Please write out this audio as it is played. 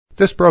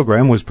This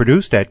program was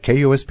produced at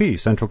KUSP,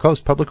 Central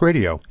Coast Public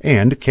Radio,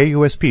 and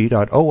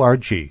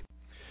KUSP.org.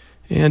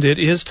 And it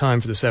is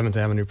time for the 7th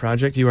Avenue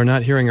Project. You are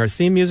not hearing our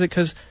theme music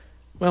because,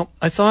 well,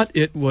 I thought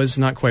it was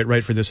not quite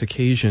right for this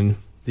occasion.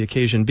 The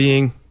occasion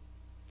being,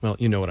 well,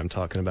 you know what I'm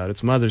talking about.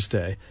 It's Mother's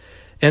Day.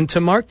 And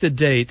to mark the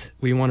date,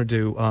 we wanted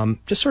to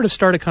just sort of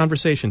start a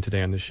conversation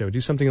today on this show,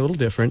 do something a little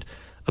different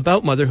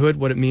about motherhood,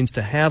 what it means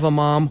to have a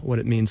mom, what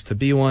it means to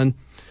be one,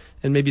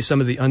 and maybe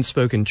some of the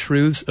unspoken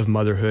truths of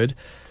motherhood.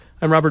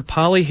 I'm Robert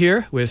Polly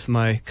here with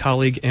my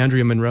colleague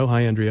Andrea Monroe.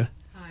 Hi, Andrea.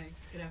 Hi,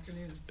 good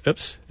afternoon.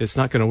 Oops, it's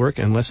not going to work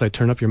unless I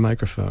turn up your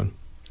microphone.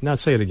 Now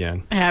say it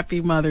again. Happy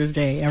Mother's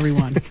Day,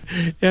 everyone.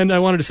 And I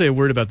wanted to say a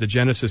word about the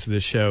genesis of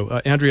this show.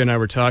 Andrea and I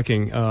were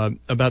talking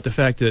about the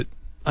fact that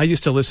I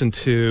used to listen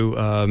to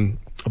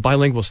a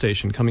bilingual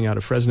station coming out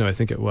of Fresno, I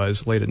think it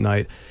was, late at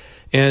night.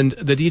 And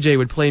the DJ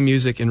would play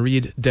music and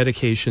read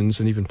dedications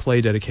and even play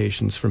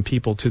dedications from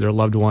people to their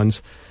loved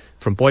ones,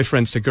 from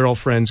boyfriends to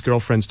girlfriends,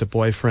 girlfriends to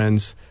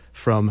boyfriends,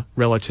 from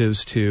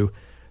relatives to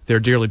their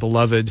dearly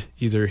beloved,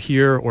 either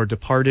here or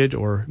departed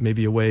or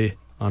maybe away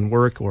on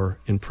work or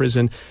in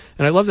prison.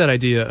 And I love that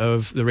idea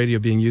of the radio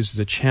being used as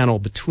a channel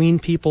between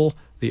people,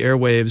 the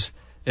airwaves,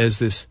 as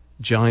this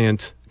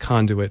giant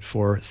conduit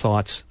for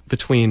thoughts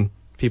between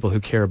people who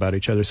care about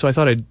each other. So I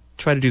thought I'd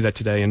try to do that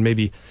today and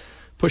maybe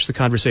push the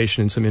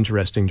conversation in some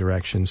interesting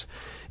directions.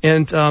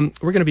 And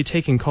we're going to be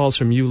taking calls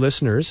from you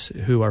listeners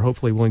who are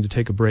hopefully willing to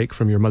take a break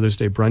from your Mother's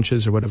Day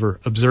brunches or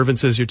whatever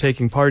observances you're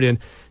taking part in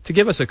to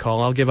give us a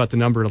call. I'll give out the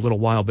number in a little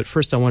while, but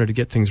first I wanted to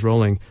get things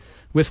rolling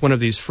with one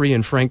of these free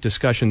and frank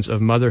discussions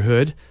of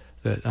motherhood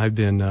that I've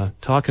been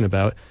talking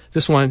about.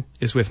 This one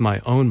is with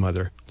my own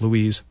mother,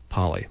 Louise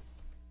Polly.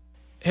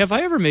 Have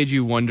I ever made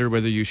you wonder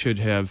whether you should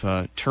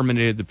have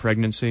terminated the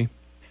pregnancy?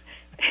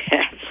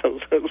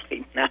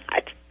 Absolutely not.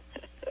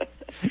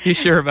 You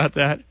sure about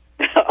that?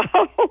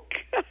 Oh,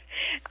 God.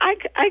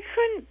 I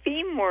couldn't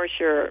be more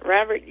sure.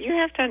 Robert, you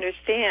have to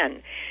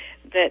understand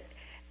that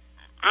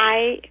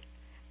I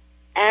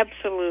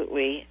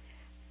absolutely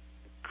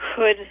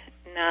could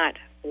not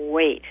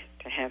wait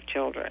to have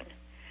children.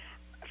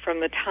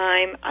 From the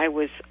time I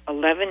was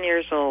 11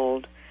 years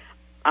old,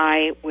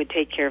 I would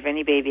take care of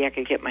any baby I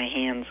could get my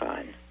hands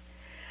on.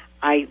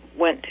 I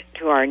went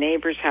to our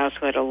neighbor's house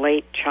who had a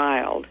late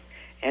child,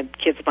 had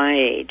kids my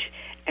age,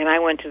 and I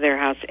went to their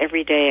house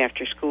every day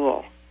after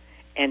school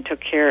and took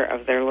care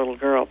of their little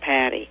girl,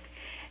 Patty.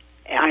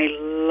 I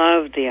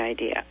loved the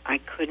idea. I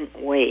couldn't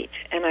wait.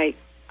 And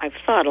I've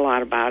thought a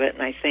lot about it,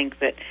 and I think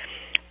that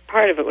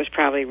part of it was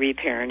probably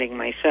reparenting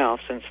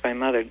myself, since my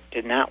mother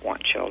did not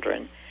want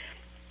children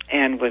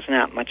and was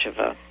not much of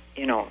a,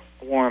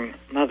 warm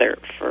mother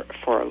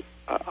for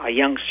a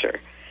youngster.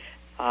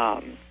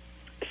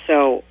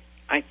 So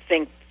I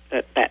think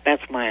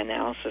that's my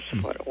analysis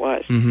of what it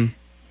was. Mm-hmm.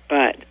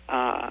 But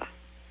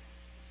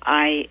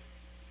I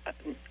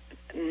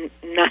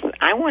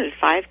wanted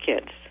 5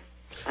 kids.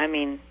 I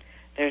mean,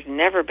 there's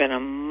never been a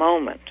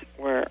moment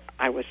where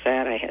I was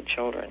sad I had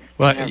children.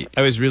 Well, Never.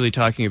 I was really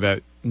talking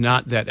about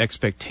not that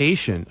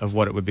expectation of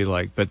what it would be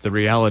like, but the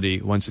reality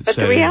once it's But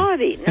set the in.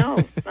 reality,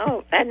 no,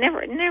 that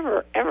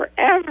never, ever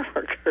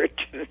occurred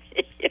to me.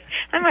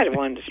 I might have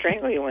wanted to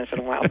strangle you once in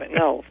a while, but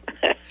no,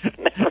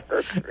 never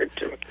occurred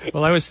to me.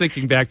 Well, I was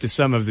thinking back to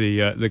some of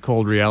the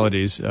cold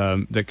realities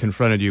that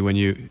confronted you when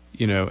you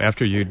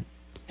after you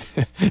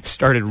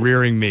started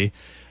rearing me.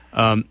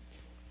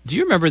 Do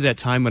you remember that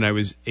time when I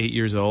was 8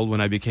 years old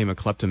when I became a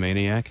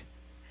kleptomaniac?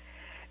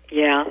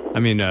 Yeah. I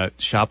mean,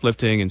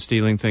 shoplifting and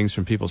stealing things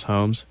from people's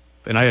homes,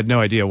 and I had no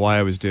idea why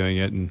I was doing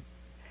it, and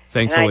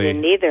thankfully, and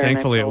I didn't either,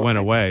 thankfully it and went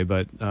away.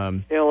 But I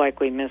feel like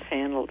we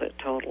mishandled it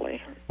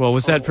totally. well,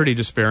 was that pretty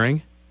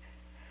despairing?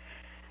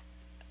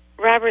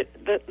 Robert,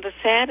 the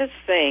saddest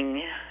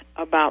thing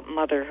about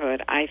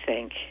motherhood, I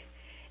think,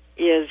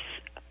 is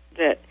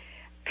that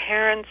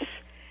parents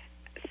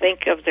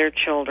think of their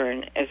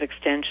children as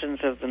extensions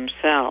of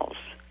themselves.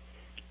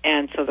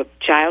 And so the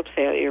child's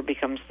failure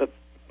becomes the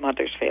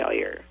mother's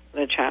failure.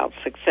 The child's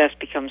success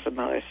becomes the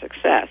mother's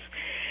success.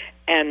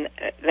 And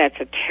that's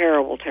a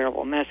terrible,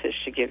 terrible message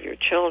to give your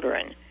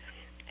children.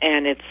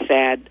 And it's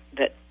sad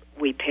that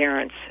we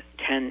parents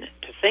tend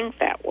to think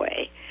that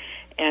way.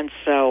 And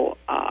so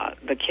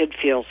the kid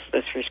feels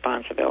this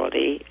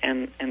responsibility,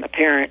 and the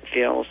parent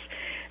feels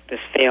this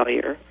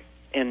failure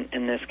in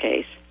this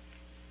case.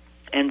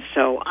 And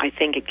so I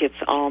think it gets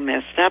all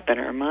messed up in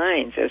our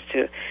minds as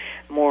to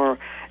more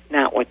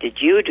not what did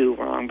you do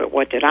wrong, but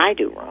what did I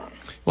do wrong.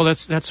 Well,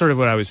 that's sort of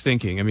what I was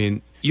thinking. I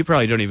mean, you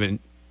probably don't even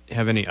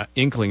have any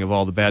inkling of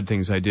all the bad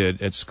things I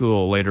did at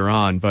school later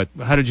on, but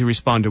how did you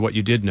respond to what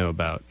you did know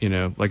about?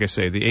 Like I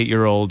say, the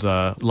 8-year-old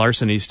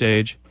larceny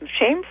stage?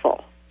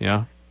 Shameful.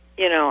 Yeah?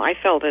 I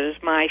felt it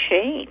as my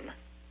shame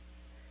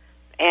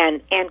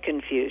and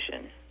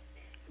confusion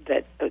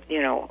that,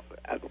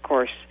 of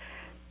course,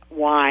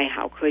 why,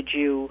 how could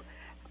you,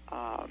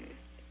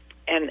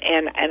 and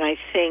I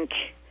think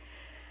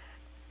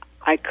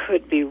I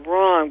could be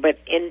wrong, but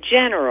in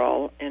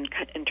general, in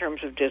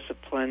terms of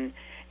discipline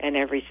and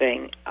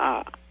everything,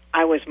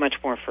 I was much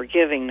more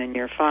forgiving than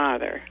your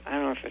father. I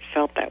don't know if it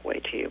felt that way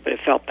to you, but it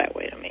felt that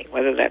way to me,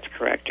 whether that's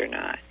correct or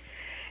not.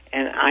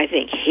 And I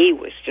think he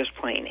was just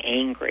plain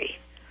angry,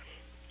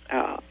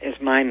 is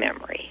my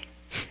memory.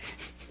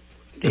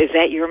 Is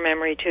that your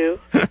memory, too?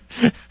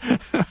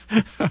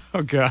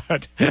 Oh,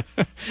 God.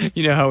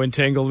 You know how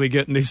entangled we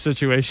get in these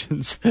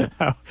situations,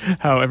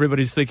 how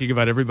everybody's thinking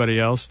about everybody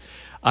else.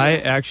 I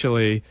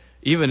actually,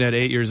 even at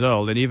 8 years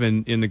old, and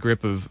even in the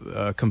grip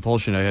of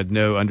compulsion, I had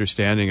no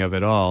understanding of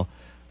it all.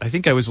 I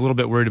think I was a little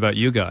bit worried about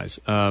you guys.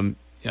 That,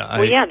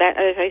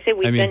 as I said,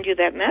 send you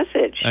that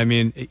message. I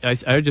mean,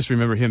 I just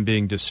remember him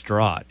being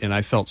distraught, and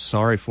I felt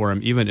sorry for him,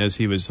 even as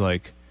he was,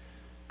 like,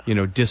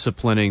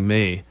 disciplining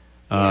me.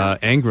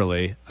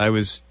 Angrily. I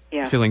was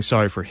feeling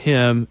sorry for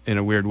him in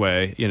a weird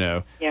way,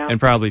 and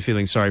probably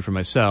feeling sorry for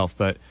myself.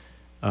 But,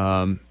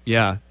 a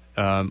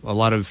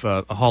lot of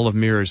a hall of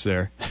mirrors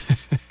there.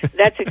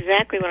 That's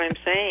exactly what I'm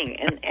saying.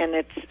 And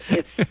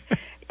it's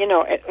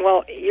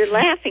well, you're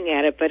laughing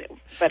at it,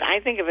 but I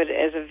think of it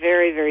as a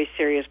very, very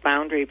serious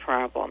boundary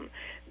problem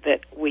that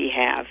we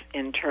have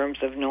in terms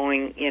of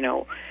knowing,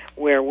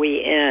 where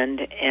we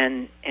end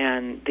and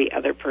the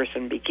other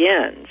person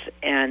begins,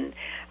 and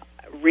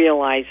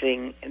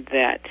realizing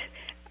that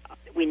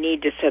we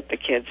need to set the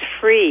kids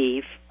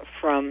free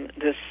from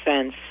the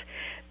sense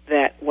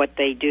that what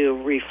they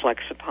do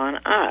reflects upon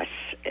us.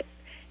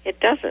 It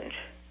doesn't.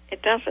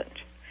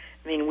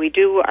 I mean, we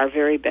do our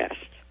very best,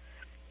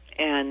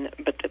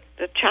 but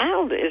the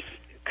child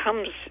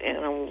comes in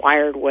a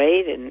wired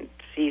way and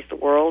sees the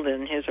world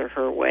in his or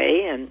her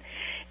way,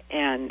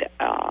 and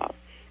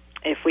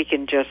if we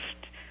can just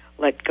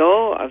let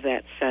go of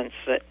that sense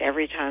that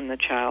every time the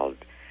child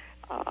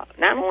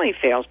not only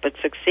fails but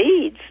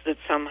succeeds, that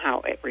somehow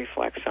it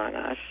reflects on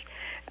us.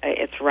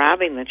 It's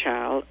robbing the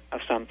child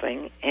of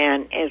something,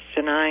 and it's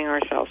denying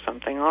ourselves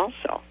something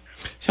also.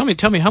 Tell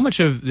me, how much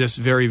of this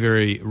very,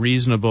 very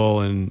reasonable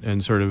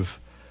and sort of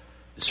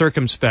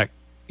circumspect,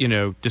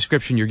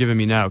 description you're giving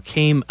me now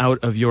came out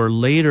of your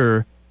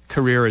later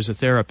career as a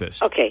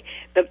therapist? Okay,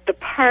 the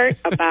part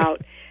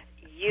about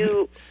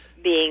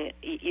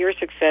your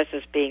success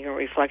as being a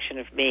reflection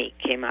of me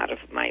came out of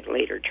my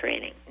later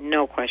training.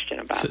 No question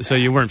about that. So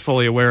you weren't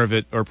fully aware of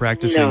it or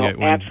practicing it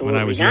when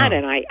I was young? No, absolutely not,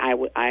 and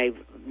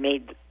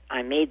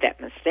I made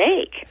that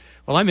mistake.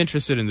 Well, I'm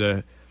interested in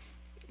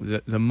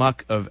the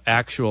muck of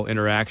actual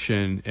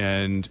interaction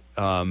and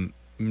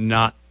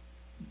not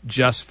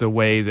just the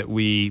way that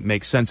we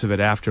make sense of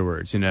it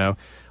afterwards,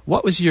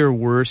 What was your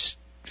worst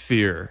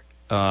fear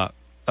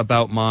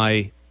about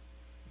my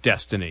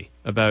destiny,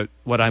 about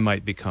what I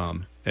might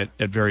become at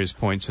various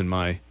points in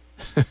my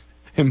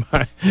in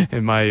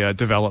my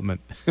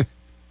development?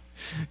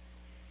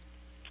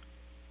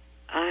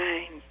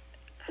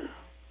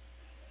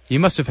 You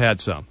must have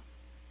had some.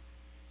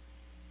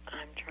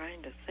 I'm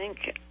trying to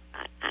think.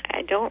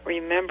 I don't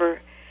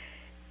remember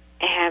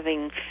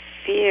having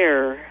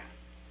fear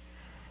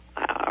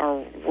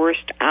or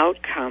worst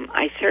outcome.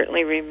 I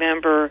certainly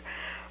remember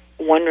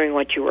wondering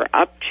what you were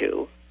up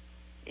to,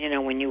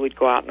 when you would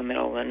go out in the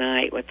middle of the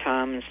night with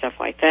Tom and stuff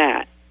like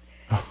that.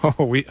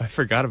 Oh, I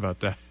forgot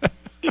about that.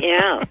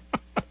 Yeah.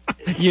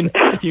 You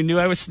knew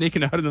I was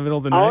sneaking out in the middle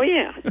of the night? Oh,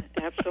 yeah,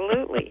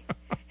 absolutely.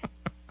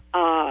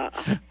 Oh,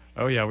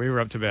 yeah, we were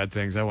up to bad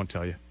things. I won't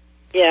tell you.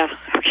 Yeah,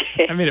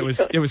 okay. I mean, it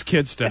was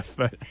kid stuff,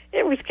 but...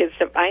 It was kid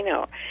stuff, I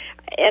know.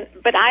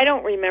 But I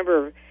don't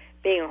remember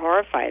being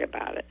horrified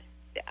about it.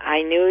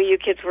 I knew you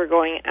kids were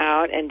going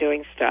out and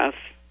doing stuff.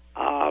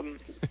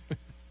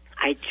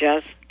 I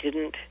just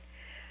didn't...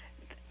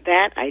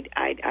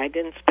 I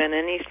didn't spend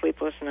any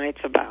sleepless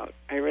nights about.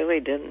 I really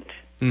didn't.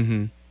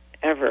 Mm-hmm.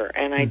 Ever.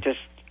 And I just,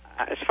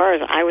 as far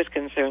as I was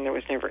concerned, there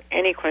was never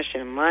any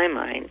question in my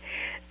mind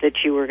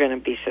that you were going to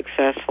be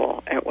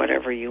successful at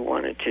whatever you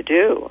wanted to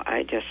do.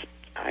 I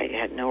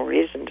had no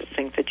reason to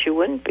think that you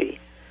wouldn't be.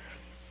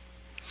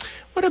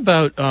 What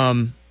about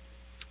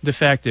the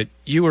fact that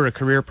you were a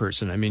career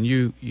person? I mean,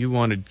 you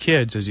wanted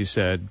kids, as you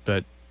said,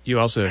 but you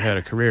also had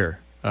a career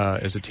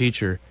as a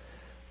teacher.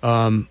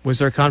 Was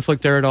there a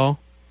conflict there at all?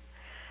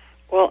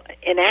 Well,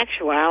 in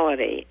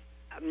actuality,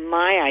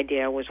 my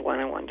idea was, one,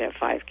 I wanted to have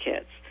 5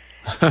 kids.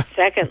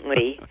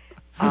 Secondly,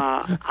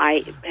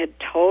 I had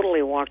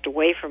totally walked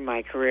away from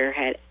my career,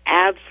 had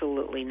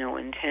absolutely no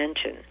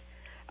intention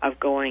of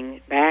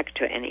going back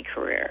to any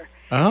career.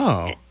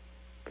 Oh.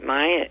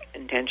 My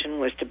intention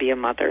was to be a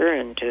mother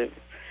and to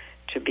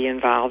be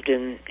involved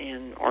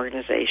in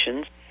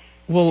organizations.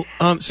 Well,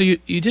 so you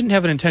didn't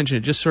have an intention, it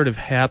just sort of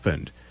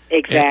happened.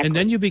 Exactly. And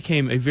then you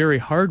became a very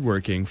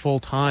hardworking,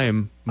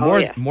 full-time,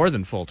 more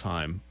than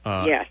full-time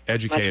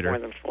educator. Much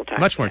more than full-time.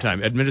 Much more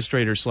time,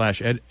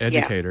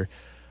 administrator/educator.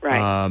 Yeah.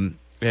 Right.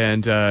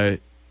 And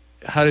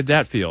how did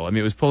that feel? I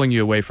mean, it was pulling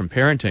you away from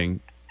parenting.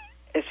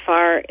 As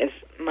far as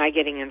my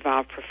getting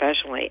involved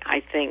professionally,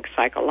 I think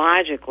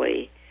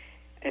psychologically,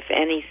 if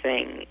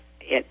anything,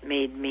 it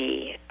made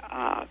me,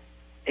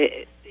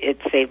 it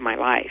saved my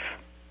life.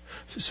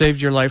 Saved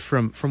your life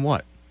from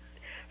what?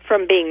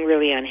 From being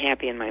really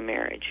unhappy in my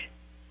marriage.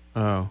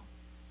 Oh.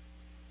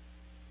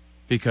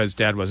 Because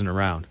Dad wasn't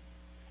around.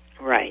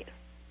 Right.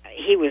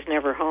 He was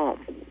never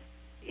home.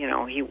 You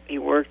know, he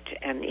worked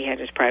and he had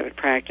his private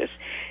practice,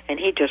 and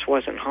he just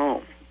wasn't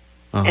home.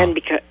 Uh-huh.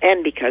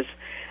 And because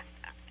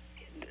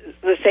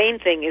the same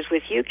thing is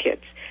with you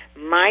kids.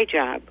 My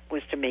job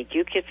was to make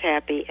you kids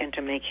happy and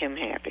to make him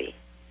happy.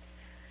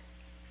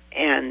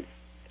 And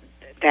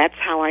that's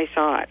how I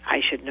saw it.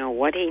 I should know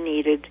what he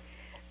needed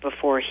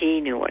before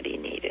he knew what he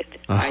needed.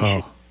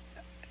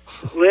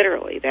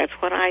 Literally, that's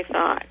what I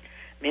thought.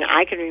 I mean,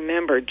 I can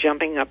remember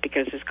jumping up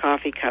because his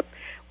coffee cup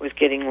was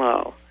getting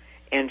low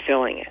and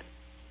filling it.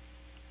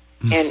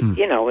 And,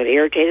 you know, it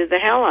irritated the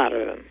hell out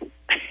of him.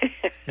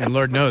 And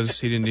Lord knows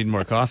he didn't need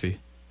more coffee.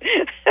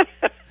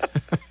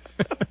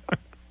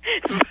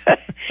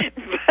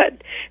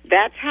 but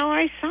that's how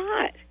I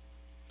saw it.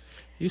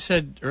 You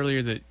said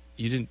earlier that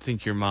you didn't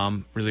think your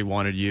mom really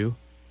wanted you.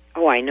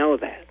 Oh, I know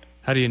that.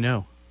 How do you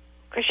know?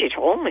 Because she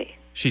told me.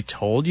 She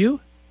told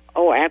you?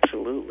 Oh,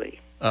 absolutely.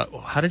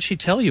 How did she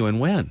tell you and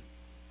when?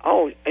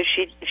 Oh,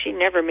 she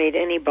never made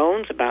any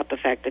bones about the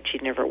fact that she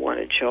never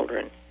wanted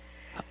children.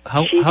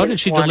 How did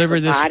she deliver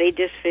this? Her body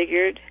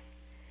disfigured.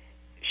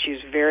 She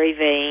was very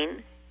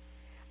vain.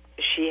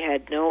 She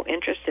had no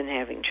interest in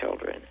having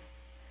children.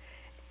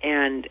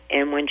 And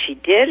when she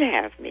did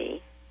have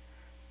me,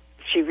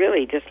 she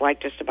really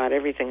disliked just about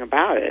everything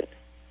about it.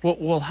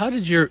 Well, how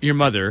did your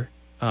mother,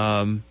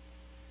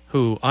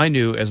 who I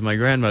knew as my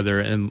grandmother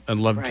and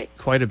loved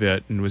quite a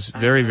bit and was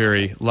very,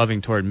 very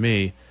loving toward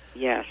me.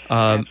 Yes.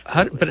 How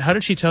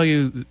did she tell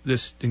you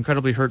this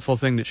incredibly hurtful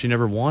thing that she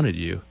never wanted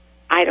you?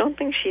 I don't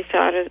think she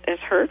thought it as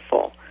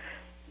hurtful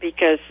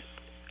because,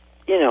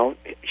 you know,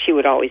 she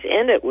would always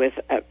end it with,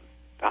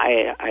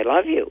 I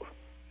love you.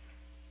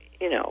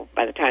 You know,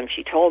 by the time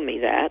she told me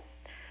that,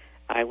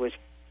 I was,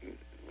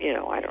 you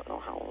know, I don't know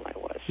how old I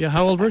was. Yeah,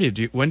 how old were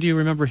you? When do you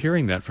remember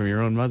hearing that from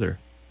your own mother?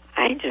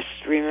 I just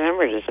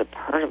remember it as a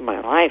part of my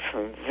life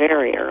from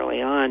very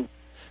early on.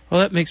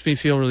 Well, that makes me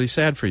feel really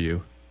sad for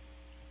you.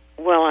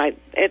 Well, I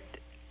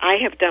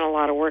have done a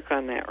lot of work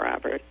on that,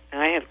 Robert.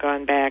 I have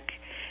gone back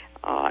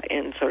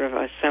in sort of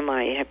a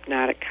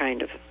semi-hypnotic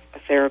kind of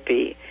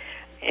therapy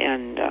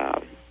and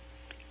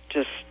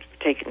just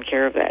taken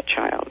care of that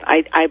child.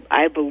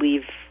 I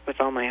believe with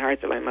all my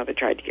heart that my mother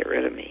tried to get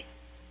rid of me.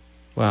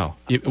 Wow.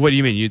 What do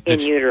you mean? In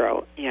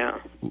utero, yeah.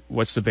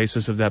 What's the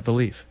basis of that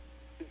belief?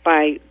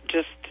 By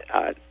just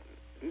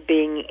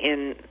being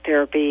in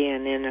therapy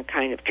and in a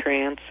kind of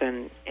trance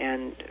and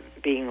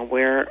being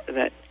aware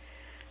that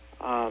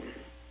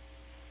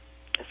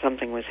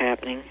something was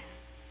happening.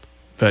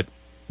 But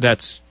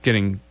that's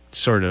getting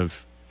sort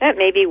of... That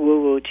may be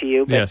woo-woo to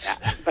you, but, yes.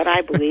 But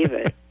I believe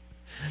it.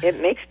 It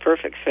makes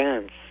perfect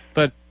sense.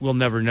 But we'll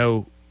never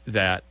know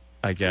that,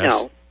 I guess.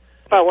 No.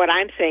 But what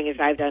I'm saying is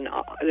I've done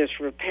this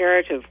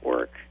reparative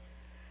work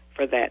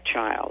for that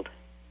child.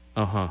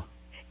 Uh-huh.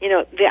 You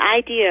know, the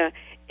idea,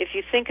 if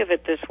you think of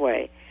it this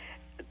way,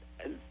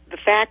 the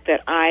fact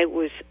that I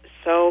was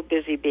so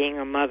busy being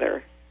a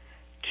mother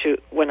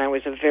when I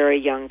was a very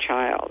young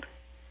child,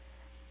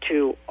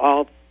 to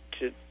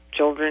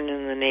children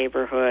in the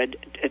neighborhood,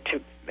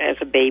 as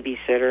a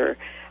babysitter,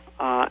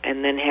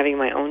 and then having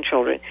my own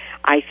children,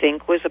 I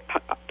think was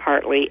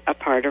partly a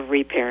part of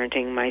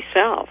reparenting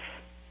myself.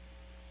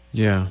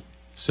 Yeah.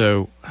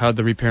 So how'd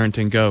the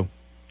reparenting go?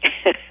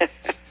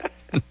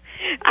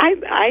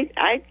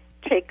 I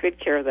take good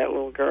care of that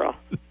little girl.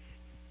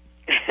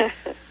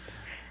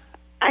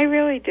 I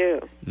really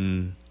do.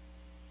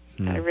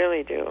 I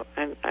really do.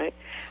 I'm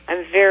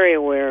very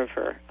aware of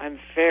her. I'm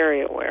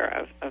very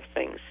aware of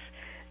things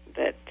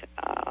that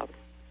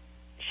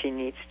she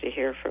needs to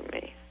hear from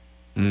me.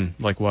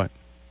 Like what?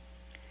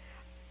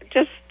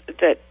 Just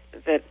that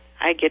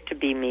I get to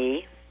be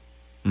me,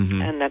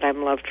 and that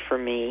I'm loved for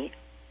me,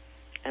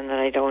 and that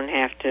I don't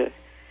have to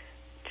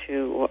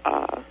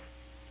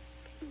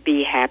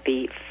be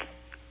happy,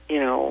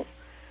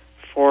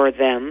 for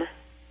them.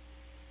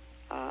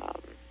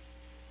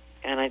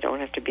 And I don't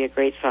have to be a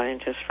great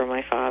scientist for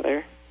my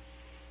father.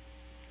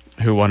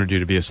 Who wanted you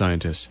to be a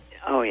scientist?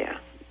 Oh, yeah.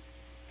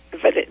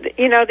 But,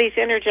 these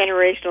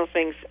intergenerational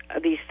things,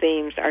 these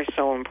themes are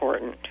so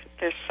important.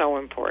 They're so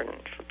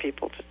important for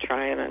people to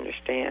try and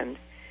understand.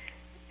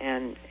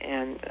 And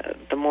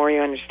the more you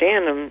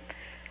understand them,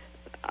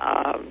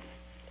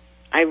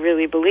 I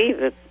really believe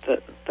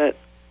that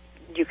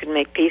you can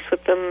make peace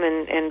with them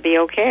and be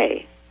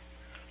okay.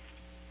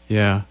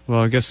 Yeah,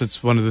 well, I guess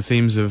it's one of the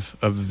themes of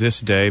this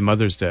day,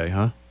 Mother's Day,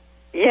 huh?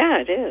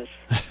 Yeah, it is.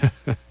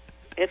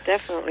 It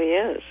definitely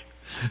is.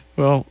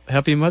 Well,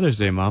 happy Mother's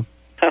Day, Mom.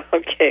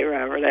 Okay,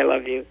 Robert, I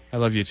love you. I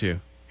love you, too.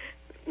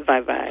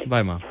 Bye-bye.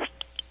 Bye, Mom.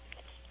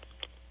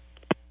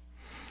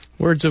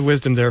 Words of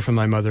wisdom there from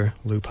my mother,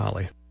 Lou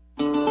Polly.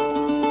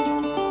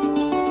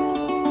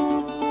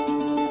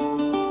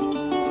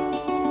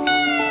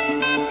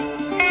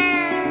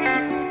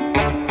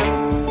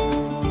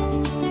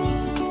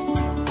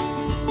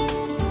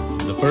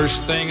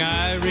 First thing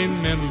I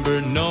remember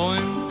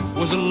knowing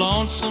was a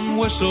lonesome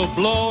whistle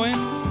blowing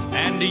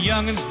and a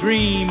youngin's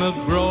dream of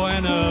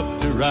growing up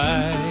to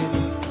ride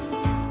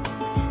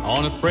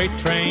on a freight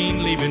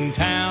train leaving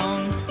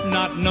town,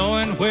 not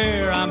knowing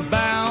where I'm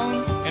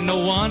bound, and no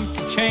one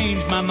could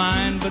change my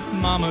mind, but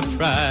Mama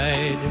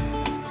tried.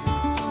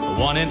 The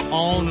one and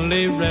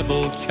only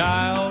rebel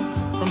child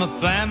from a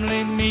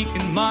family meek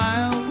and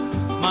mild,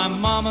 my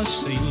mama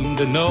seemed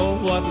to know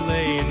what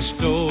lay in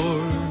store.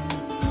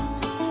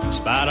 In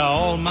spite of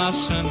all my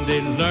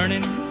Sunday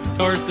learning,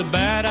 towards the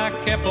bad I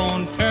kept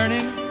on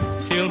turning,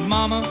 till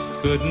Mama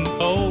couldn't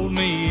hold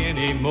me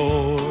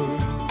anymore.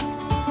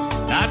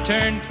 I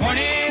turned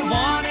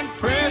 21 in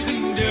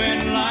prison,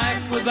 doing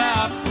life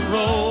without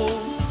parole.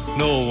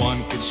 No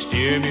one could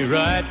steer me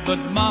right, but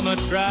Mama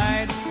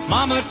tried.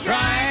 Mama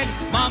tried,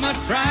 Mama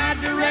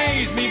tried to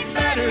raise me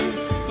better,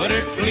 but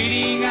her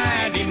pleading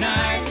I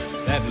denied.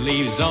 That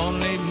leaves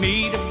only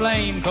me to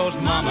blame, 'cause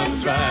Mama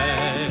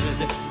tried.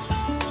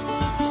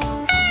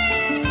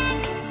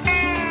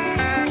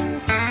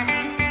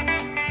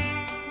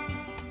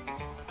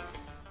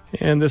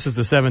 And this is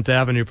the 7th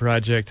Avenue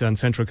Project on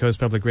Central Coast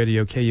Public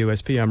Radio,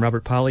 KUSP. I'm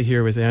Robert Polly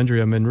here with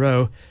Andrea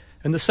Monroe.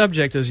 And the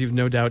subject, as you've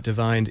no doubt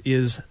divined,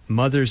 is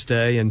Mother's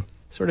Day, and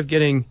sort of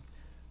getting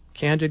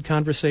candid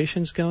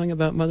conversations going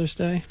about Mother's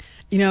Day.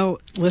 You know,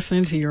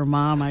 listening to your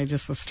mom, I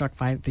just was struck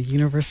by the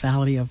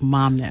universality of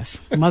momness.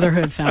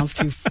 Motherhood sounds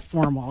too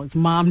formal. It's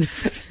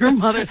momness. Your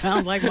mother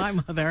sounds like my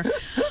mother.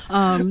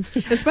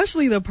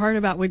 Especially the part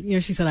about when, you know,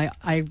 she said,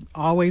 I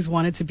always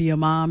wanted to be a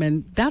mom.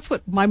 And that's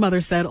what my mother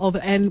said.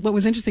 And what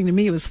was interesting to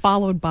me, it was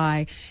followed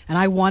by, and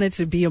I wanted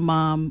to be a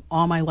mom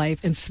all my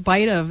life, in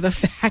spite of the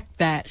fact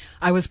that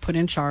I was put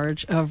in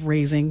charge of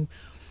raising,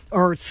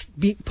 or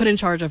put in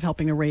charge of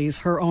helping to raise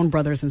her own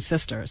brothers and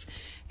sisters.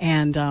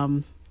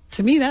 And,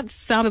 to me, that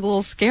sounded a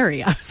little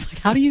scary. I was like,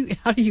 how do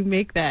you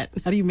make that?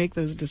 How do you make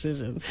those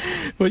decisions?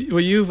 Well,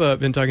 you've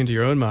been talking to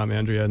your own mom,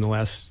 Andrea, in the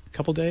last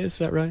couple days. Is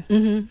that right?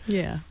 Mm-hmm.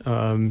 Yeah.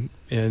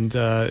 And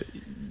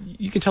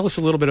you can tell us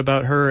a little bit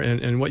about her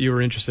and what you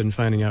were interested in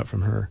finding out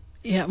from her.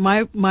 Yeah,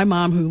 my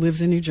mom, who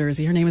lives in New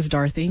Jersey, her name is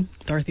Dorothy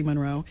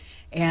Monroe,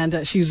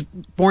 and she was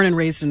born and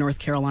raised in North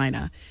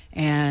Carolina,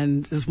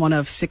 and is one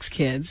of 6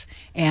 kids,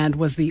 and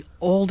was the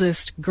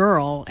oldest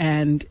girl.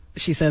 And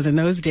she says in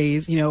those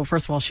days, you know,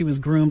 first of all, she was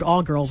groomed.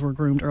 All girls were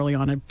groomed early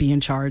on to be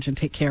in charge and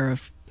take care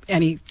of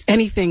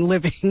anything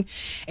living,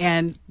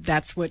 and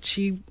that's what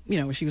she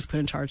was put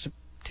in charge to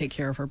take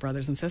care of her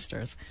brothers and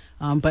sisters,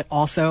 but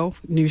also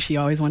knew she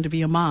always wanted to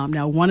be a mom.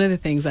 Now, one of the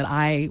things that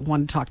I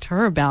wanted to talk to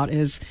her about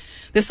is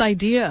this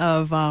idea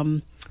of,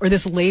 or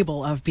this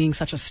label of being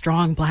such a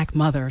strong black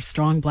mother,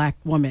 strong black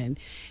woman,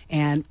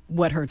 and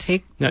what her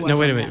take was. Now,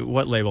 wait a minute.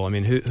 What label? I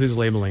mean, who's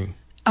labeling?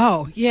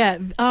 Oh, yeah.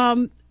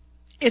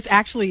 It's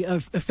actually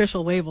an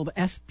official label, the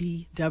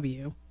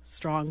SBW,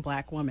 Strong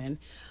Black Woman,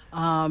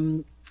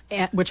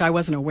 which I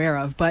wasn't aware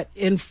of. But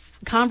in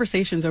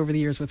conversations over the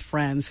years with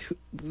friends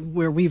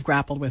where we've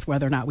grappled with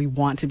whether or not we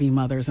want to be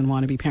mothers and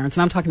want to be parents,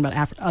 and I'm talking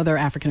about other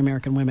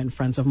African-American women,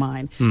 friends of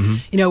mine, mm-hmm.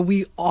 You know,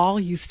 we all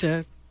used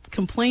to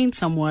complain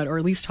somewhat, or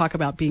at least talk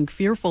about being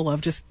fearful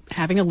of just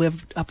having to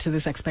live up to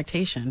this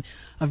expectation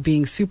of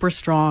being super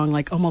strong,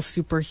 like almost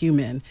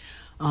superhuman.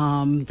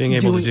 Being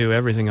able to do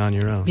everything on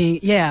your own.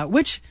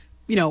 Which,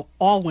 you know,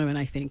 all women,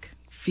 I think,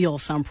 feel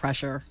some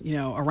pressure, you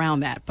know,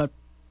 around that. But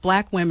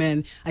black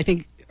women, I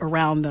think,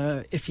 around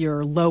if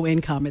you're low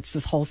income, it's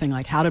this whole thing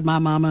like, how did my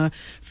mama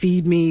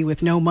feed me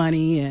with no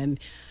money, and,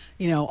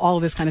 you know, all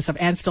of this kind of stuff,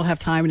 and still have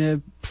time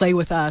to play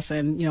with us,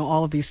 and, you know,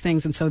 all of these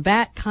things. And so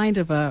that kind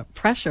of a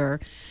pressure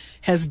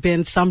has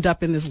been summed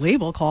up in this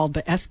label called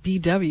the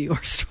SBW,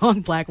 or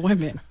Strong Black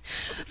Women.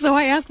 So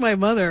I asked my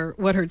mother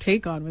what her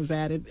take on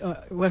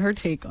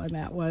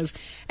that was.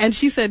 And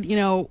she said, you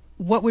know,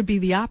 what would be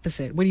the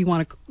opposite? What do you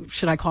want to,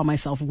 should I call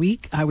myself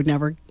weak? I would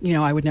never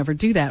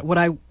do that. What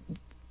I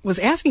was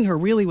asking her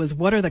really was,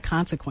 what are the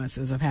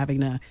consequences of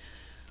having to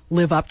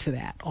live up to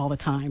that all the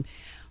time?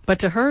 But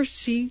to her,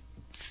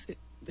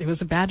 it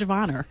was a badge of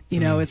honor. You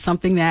know, it's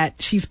something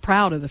that she's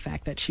proud of, the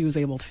fact that she was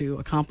able to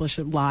accomplish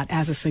a lot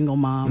as a single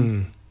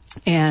mom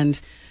and,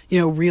 you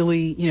know,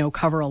 really, you know,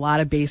 cover a lot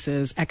of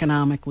bases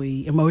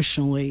economically,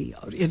 emotionally,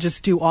 and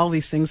just do all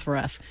these things for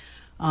us.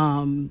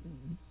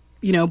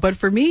 You know, but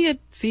for me, it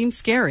seemed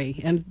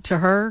scary. And to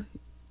her,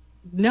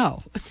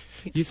 no.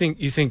 You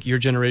think your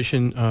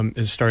generation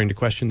is starting to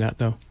question that,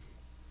 though?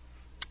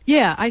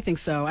 Yeah, I think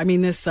so. I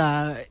mean, this,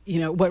 you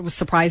know, what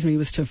surprised me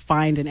was to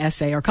find an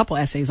essay or a couple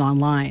essays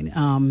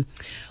online.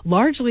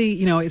 Largely,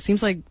 you know, it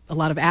seems like a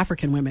lot of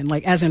African women,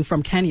 like as in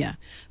from Kenya.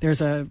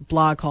 There's a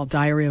blog called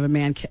Diary of a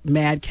Mad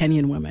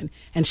Kenyan Woman,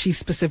 and she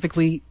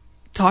specifically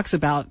talks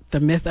about the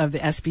myth of the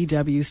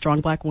SBW,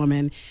 Strong Black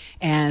Woman,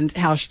 and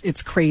how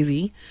it's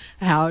crazy.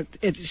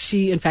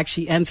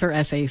 She ends her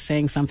essay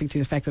saying something to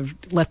the effect of,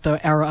 "Let the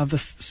era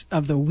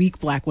of the weak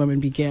black woman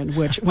begin."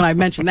 Which, when I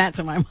mentioned that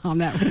to my mom,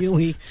 that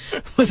really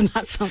was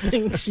not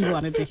something she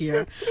wanted to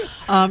hear.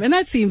 And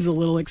that seems a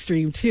little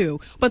extreme too.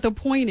 But the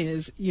point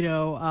is, you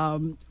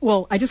know,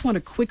 well, I just want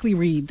to quickly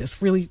read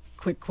this really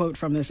quick quote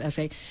from this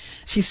essay.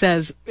 She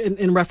says,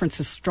 in reference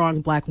to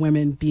strong black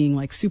women being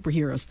like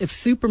superheroes, if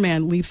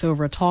Superman leaps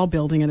over a tall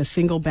building in a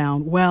single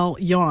bound, well,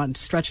 yawn,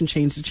 stretch and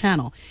change the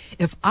channel.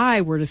 If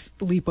I were to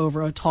leap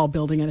over a tall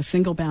building in a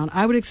single bound,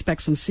 I would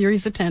expect some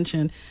serious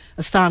attention,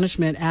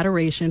 astonishment,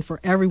 adoration for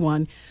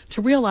everyone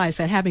to realize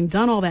that having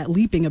done all that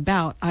leaping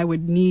about, I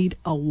would need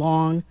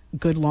a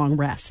good long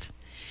rest.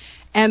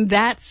 And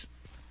that's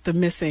the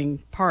missing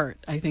part,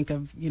 I think,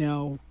 of,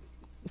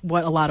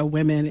 what a lot of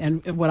women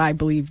and what I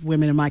believe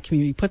women in my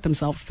community put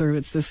themselves through.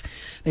 It's this,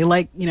 they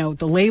like,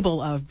 the label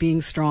of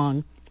being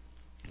strong,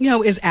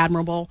 is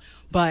admirable,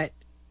 but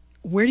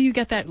where do you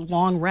get that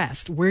long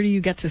rest? Where do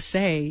you get to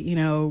say,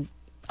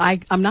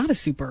 I'm not a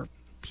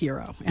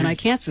superhero and I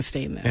can't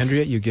sustain this?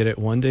 Andrea, you get it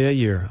one day a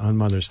year on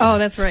Mother's Day. Oh,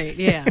 that's right.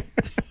 Yeah.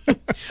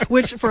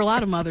 Which for a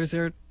lot of mothers,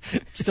 they're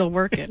still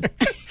working.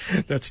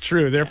 That's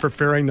true. They're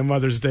preparing the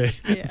Mother's Day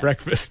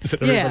breakfast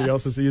that everybody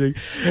else is eating.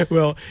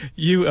 Well,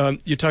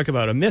 you talk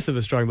about a myth of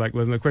the strong black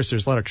woman. Of course,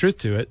 there's a lot of truth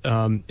to it,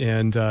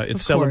 and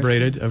it's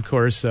celebrated, of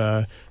course,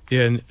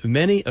 in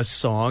many a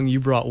song.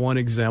 You brought one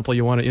example.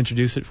 You want to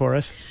introduce it for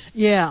us?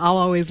 Yeah, I'll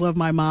Always Love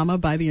My Mama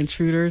by the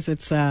Intruders.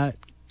 It's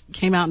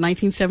came out in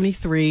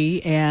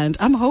 1973, and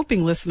I'm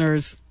hoping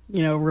listeners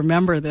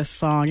remember this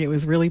song. It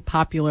was really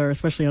popular,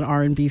 especially on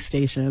R&B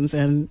stations,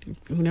 and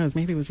who knows,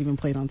 maybe it was even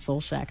played on Soul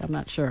Shack. I'm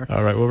not sure.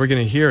 All right, well, we're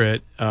going to hear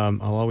it. I'll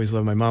Always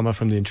Love My Mama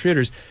from the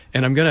Intruders,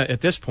 and I'm going to,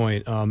 at this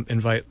point,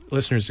 invite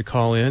listeners to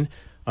call in.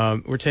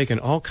 We're taking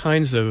all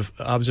kinds of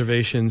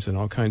observations and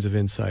all kinds of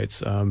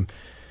insights.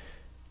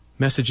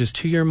 Messages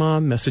to your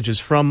mom, messages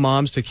from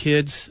moms to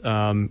kids,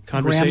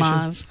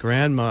 conversations.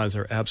 Grandmas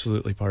are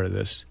absolutely part of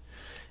this.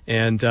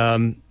 And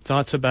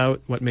thoughts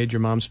about what made your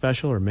mom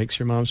special or makes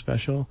your mom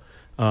special.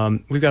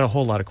 We've got a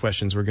whole lot of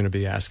questions we're going to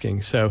be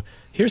asking. So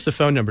here's the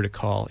phone number to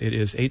call. It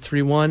is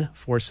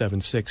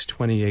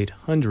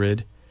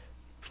 831-476-2800,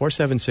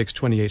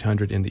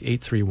 476-2800 in the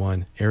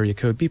 831 area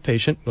code. Be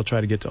patient. We'll try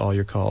to get to all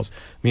your calls.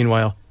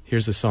 Meanwhile,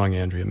 here's the song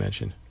Andrea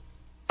mentioned.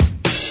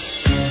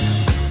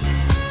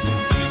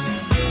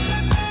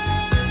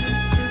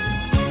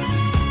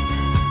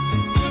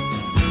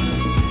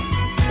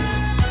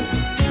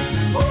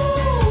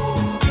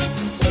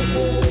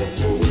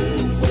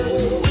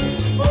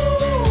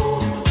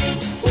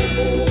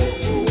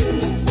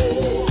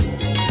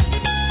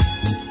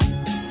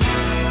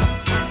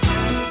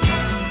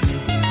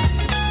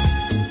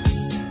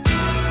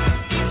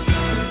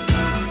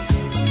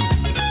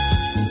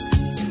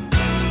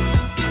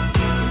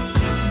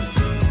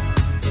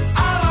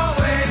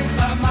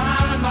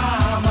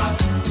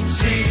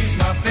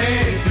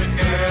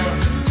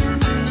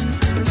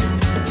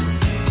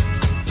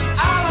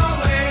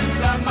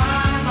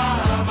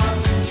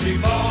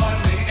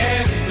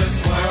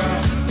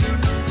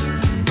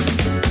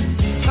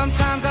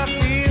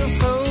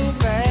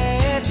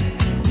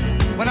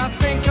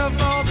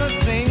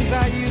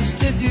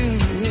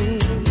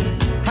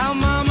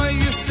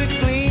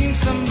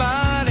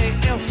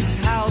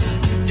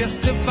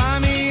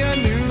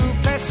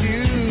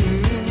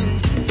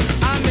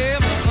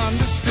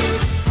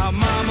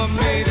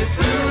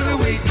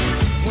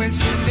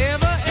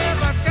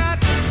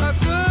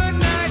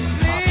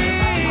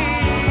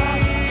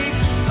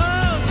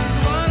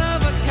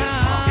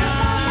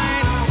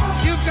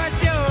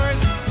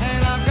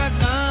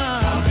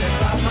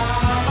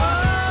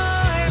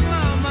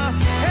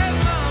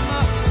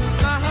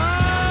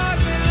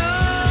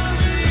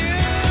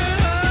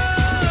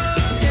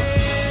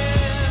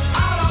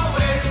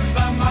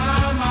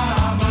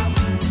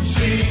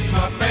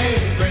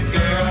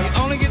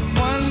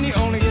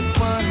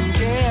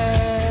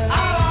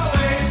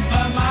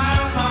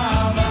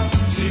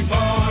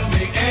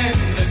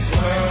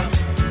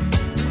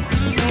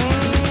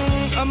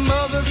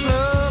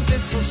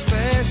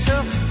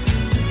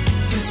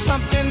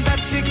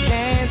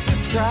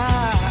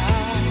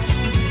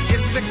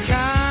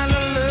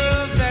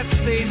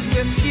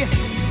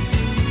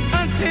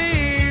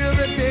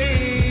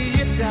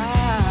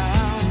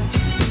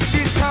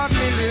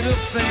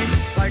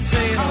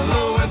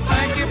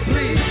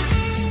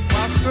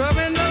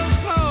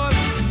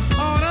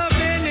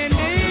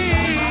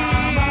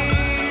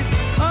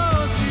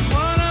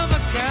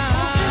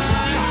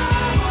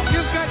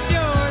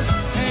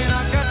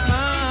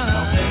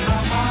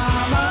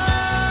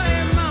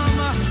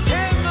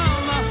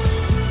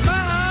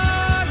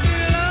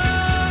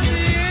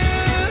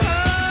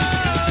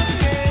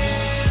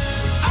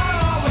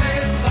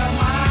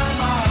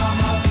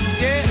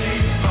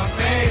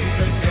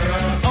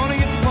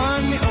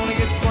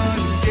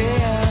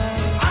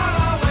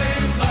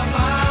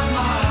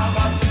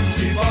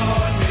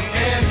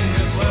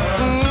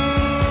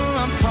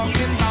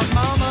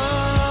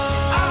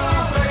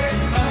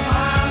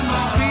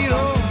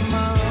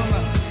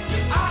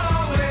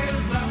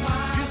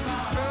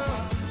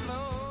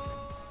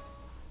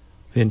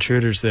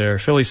 Intruders there.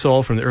 Philly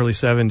soul from the early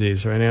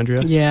 70s, right, Andrea?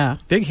 Yeah.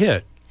 Big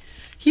hit.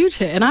 Huge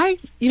hit. And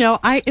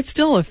it's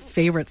still a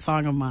favorite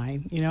song of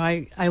mine.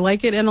 I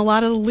like it, and a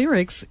lot of the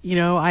lyrics,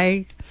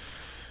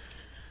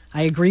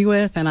 I agree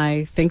with, and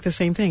I think the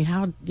same thing.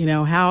 How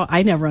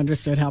I never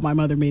understood how my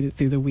mother made it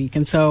through the week.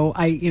 And so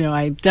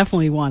I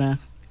definitely want to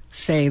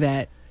say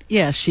that,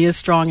 yeah, she is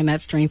strong and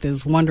that strength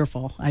is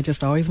wonderful. I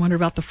just always wonder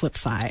about the flip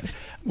side.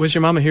 Was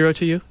your mom a hero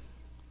to you?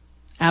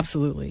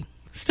 Absolutely.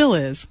 Still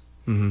is.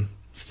 Mm-hmm.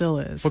 Still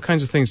is. What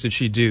kinds of things did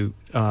she do,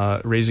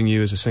 raising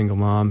you as a single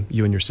mom,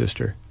 you and your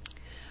sister?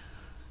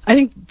 I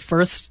think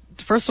first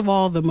of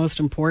all, the most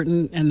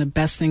important and the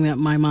best thing that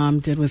my mom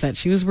did was that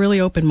she was really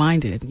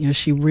open-minded.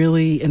 She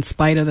really, in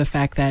spite of the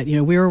fact that,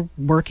 we were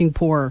working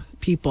poor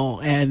people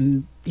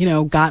and,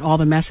 got all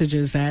the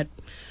messages that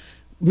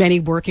many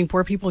working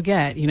poor people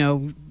get,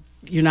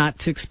 you're not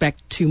to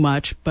expect too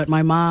much. But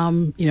my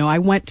mom, I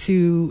went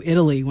to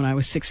Italy when I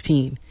was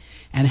 16.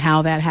 And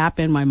how that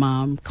happened, my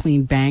mom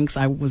cleaned banks.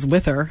 I was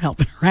with her,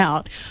 helping her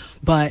out.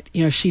 But,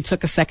 she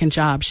took a second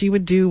job. She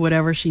would do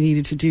whatever she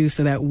needed to do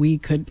so that we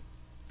could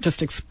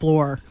just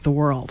explore the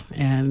world.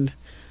 And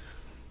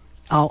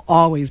I'll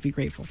always be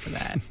grateful for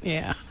that.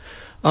 Yeah.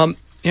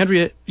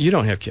 Andrea, you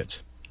don't have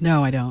kids.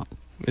 No, I don't.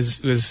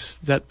 Was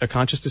that a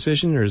conscious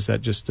decision, or is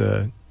that just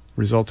a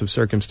result of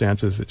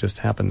circumstances that just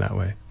happened that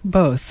way?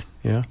 Both.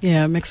 Yeah?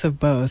 Yeah, a mix of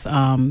both.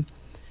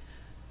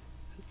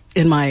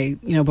 In my,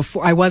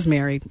 before I was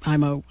married,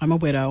 I'm a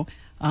widow.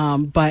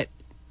 But,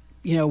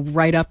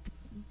 right up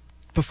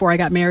before I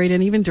got married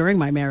and even during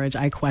my marriage,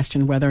 I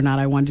questioned whether or not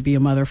I wanted to be a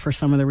mother for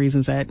some of the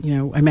reasons that,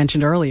 I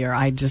mentioned earlier.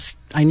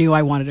 I knew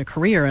I wanted a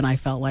career, and I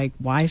felt like,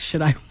 why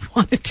should I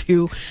want to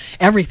do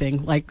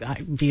everything, like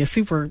be a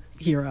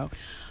superhero?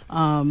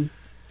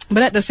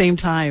 But at the same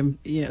time,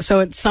 so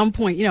at some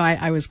point,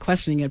 I was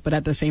questioning it, but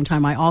at the same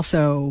time, I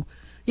also,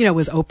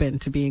 was open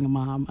to being a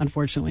mom.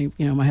 Unfortunately,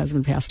 my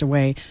husband passed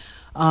away.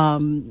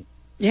 In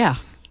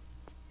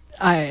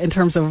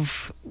terms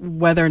of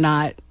whether or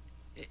not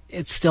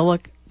it's still a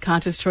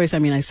conscious choice,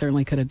 I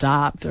certainly could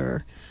adopt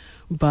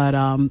but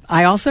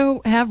I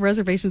also have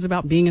reservations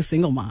about being a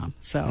single mom.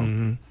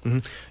 So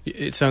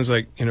It sounds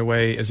like, in a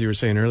way, as you were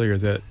saying earlier,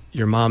 that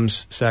your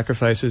mom's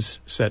sacrifices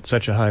set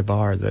such a high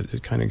bar that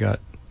it kind of got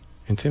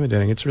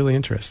intimidating. It's really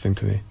interesting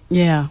to me.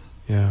 Yeah.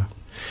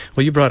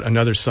 Well, you brought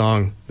another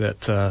song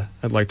that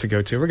I'd like to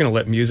go to. We're going to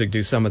let music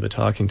do some of the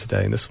talking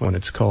today, and this one,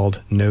 it's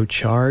called No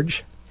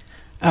Charge.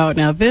 Oh,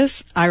 now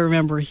this I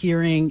remember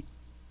hearing,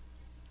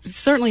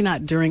 certainly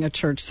not during a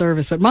church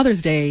service, but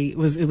Mother's Day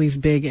was at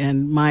least big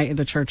in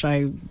the church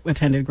I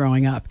attended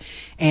growing up.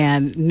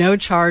 And No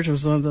Charge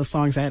was one of those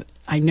songs that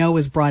I know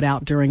was brought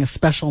out during a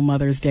special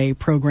Mother's Day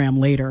program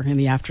later in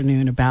the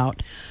afternoon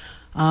about,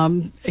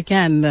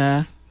 again,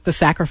 the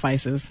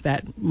sacrifices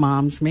that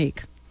moms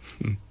make.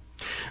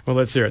 Well,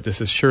 let's hear it. This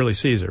is Shirley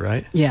Caesar,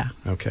 right? Yeah.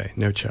 Okay,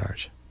 No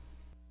Charge.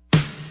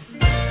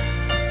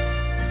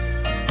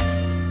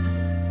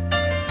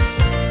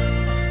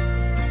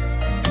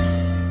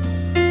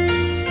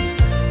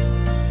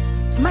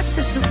 My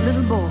sister's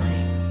little boy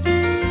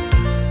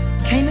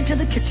came into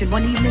the kitchen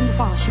one evening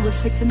while she was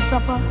fixing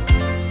supper,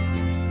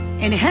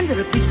 and he handed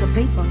a piece of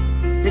paper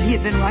that he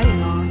had been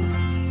writing on.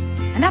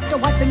 And after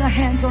wiping her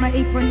hands on her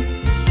apron,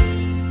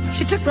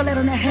 she took the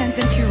letter in her hands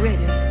and she read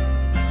it.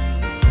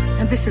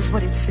 And this is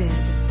what it said.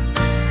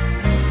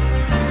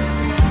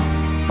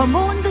 For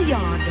mowing the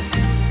yard,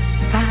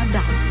 $5.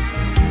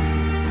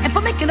 And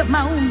for making up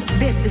my own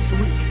bed this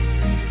week,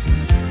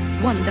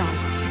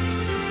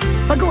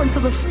 $1. For going to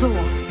the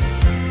store,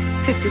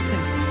 50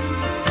 cents.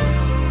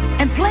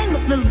 And playing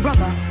with little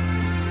brother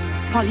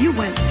while you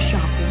went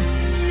shopping,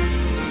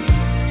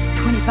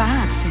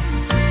 25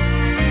 cents.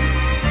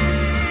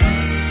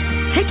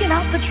 Taking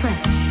out the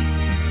trash,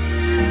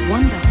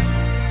 $1.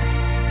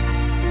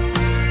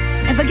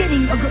 And for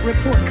getting a good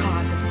report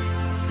card,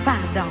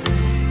 $5.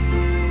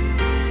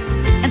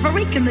 And for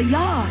raking the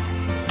yard,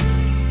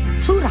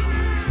 $2.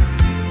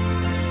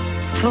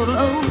 Total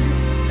owed,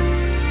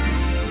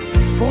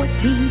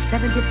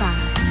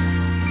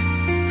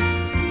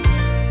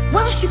 $14.75.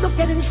 Well, she looked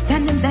at him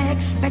standing there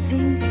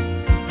expecting,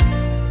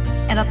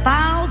 and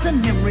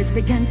 1,000 memories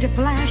began to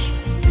flash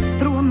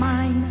through her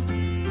mind.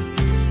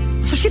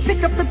 So she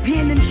picked up the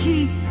pen and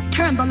she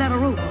turned the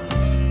letter over.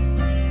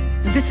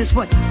 And this is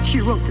what she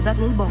wrote to that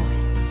little boy.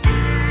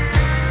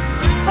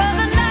 For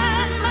the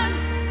 9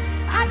 months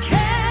I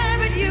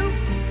carried you,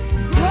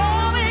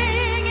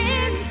 growing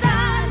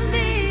inside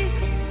me,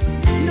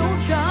 no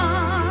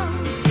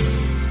charm.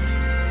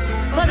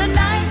 For the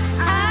nights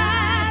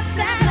I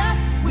sat up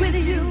with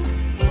you,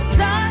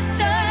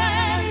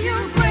 doctor, you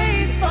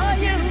prayed for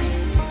you,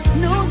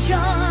 no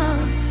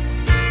charm.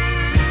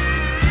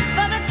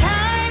 For the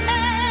time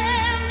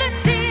and the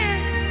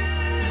tears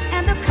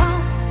and the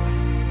cost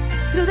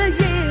through the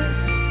years,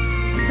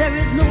 there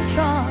is no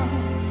charge.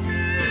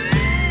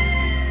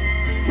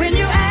 When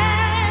you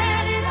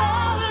add it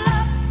all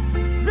up,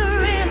 the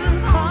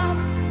real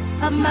cost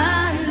of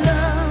my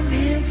love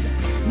is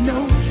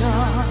no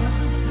charge.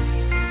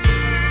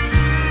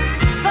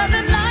 For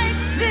the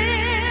nights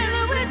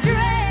filled with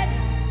dread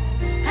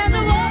and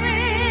the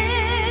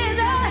worries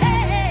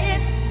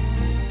ahead,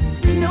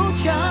 no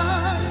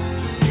charge.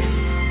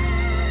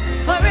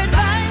 For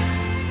advice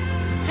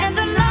and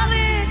the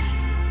knowledge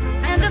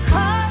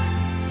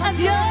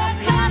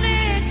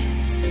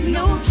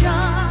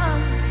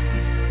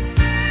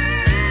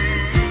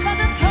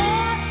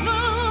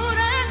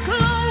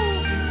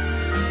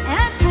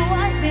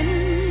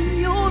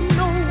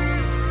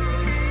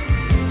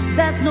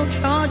there's no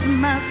charge,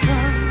 my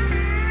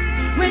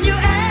son. When you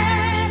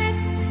add it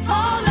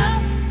all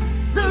up,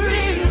 the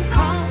real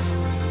cost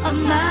of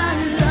my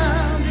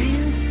love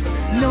is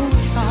no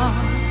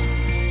charge.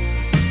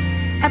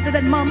 After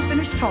that, Mom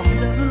finished talking to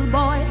the little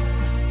boy.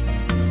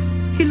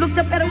 He looked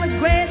up at her with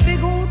great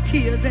big old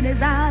tears in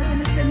his eyes,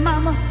 and he said,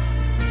 Mama,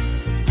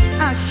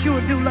 I sure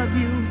do love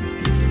you.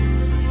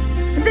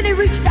 And then he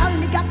reached out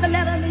and he got the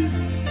letter and he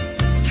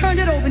turned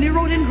it over and he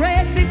wrote in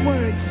great big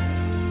words,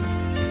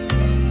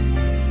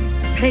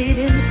 paid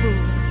in full.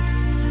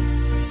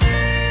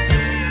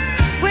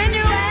 When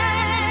you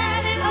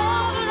add it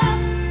all up,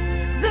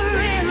 the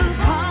real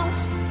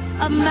cost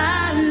of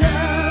my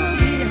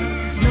love is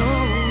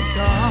no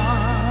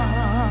charge.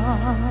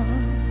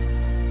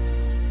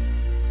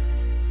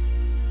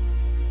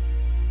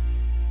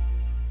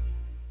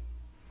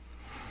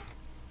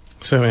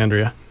 So,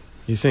 Andrea,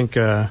 you think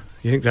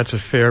that's a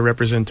fair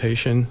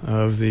representation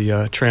of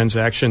the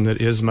transaction that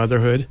is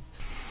motherhood?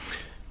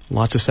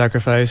 Lots of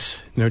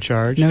sacrifice, no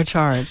charge? No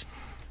charge.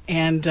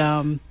 And,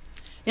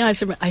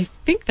 I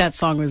think that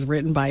song was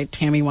written by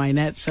Tammy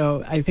Wynette,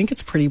 so I think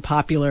it's pretty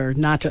popular.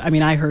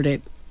 I heard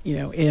it,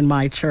 in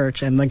my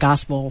church and the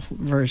gospel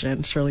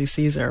version, Shirley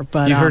Caesar.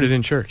 But you heard it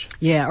in church?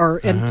 Yeah, or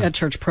at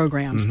church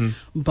programs.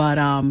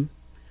 Mm-hmm.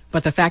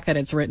 But the fact that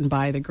it's written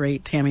by the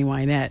great Tammy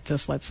Wynette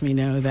just lets me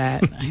know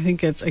that I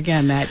think it's,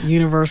 again, that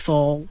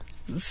universal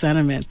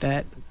sentiment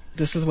that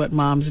this is what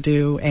moms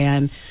do,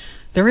 and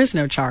there is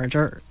no charge,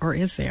 or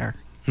is there?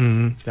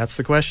 Mm-hmm. That's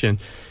the question.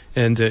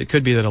 And it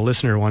could be that a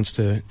listener wants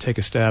to take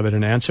a stab at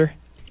an answer.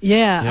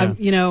 Yeah.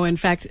 In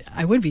fact,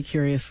 I would be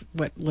curious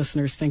what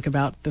listeners think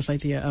about this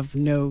idea of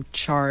no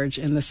charge,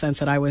 in the sense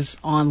that I was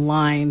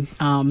online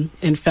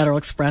in Federal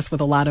Express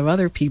with a lot of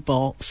other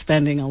people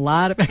spending a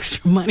lot of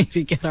extra money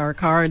to get our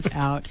cards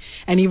out.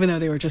 And even though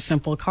they were just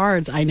simple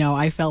cards,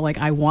 I felt like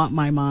I want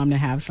my mom to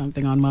have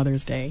something on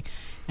Mother's Day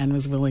and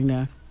was willing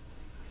to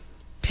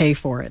pay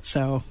for it.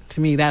 So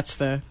to me, that's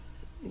the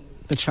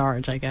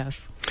charge, I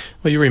guess.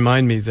 Well, you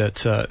remind me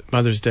that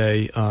Mother's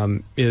Day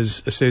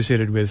is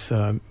associated with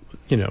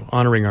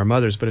honoring our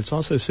mothers, but it's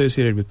also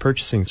associated with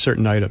purchasing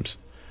certain items,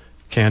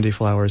 candy,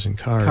 flowers, and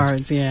cards.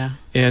 Cards, yeah.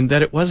 And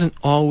that it wasn't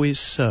always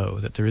so,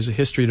 that there is a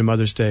history to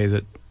Mother's Day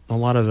that a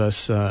lot of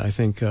us, I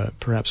think,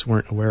 perhaps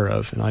weren't aware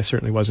of, and I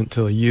certainly wasn't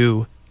until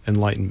you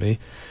enlightened me.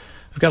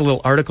 I've got a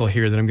little article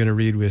here that I'm going to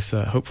read with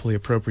hopefully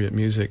appropriate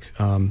music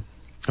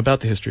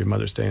about the history of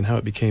Mother's Day and how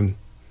it became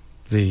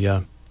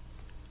the,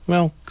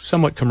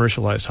 somewhat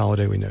commercialized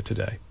holiday we know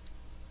today.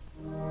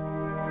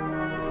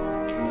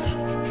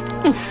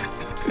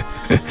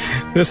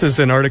 This is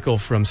an article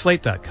from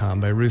Slate.com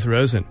by Ruth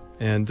Rosen,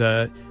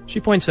 and she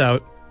points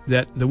out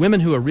that the women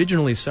who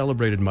originally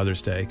celebrated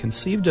Mother's Day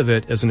conceived of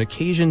it as an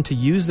occasion to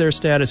use their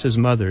status as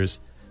mothers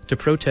to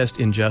protest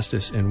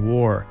injustice and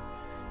war.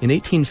 In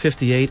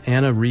 1858,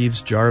 Anna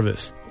Reeves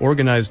Jarvis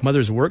organized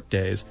Mothers' Work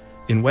Days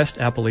in West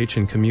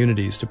Appalachian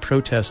communities to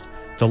protest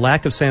the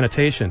lack of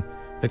sanitation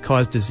that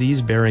caused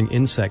disease-bearing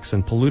insects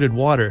and polluted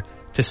water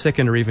to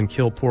sicken or even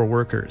kill poor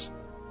workers.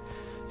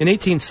 In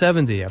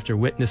 1870, after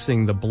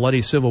witnessing the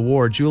bloody Civil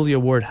War, Julia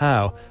Ward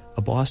Howe,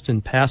 a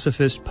Boston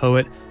pacifist,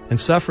 poet, and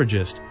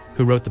suffragist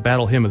who wrote the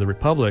Battle Hymn of the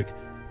Republic,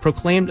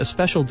 proclaimed a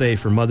special day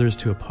for mothers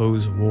to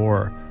oppose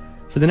war.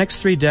 For the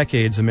next 3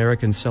 decades,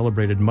 Americans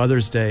celebrated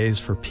Mother's Days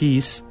for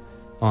peace.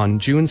 On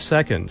June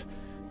 2nd,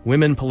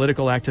 women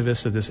political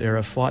activists of this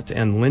era fought to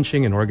end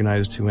lynching and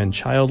organized to end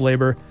child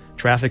labor,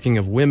 trafficking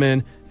of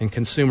women, and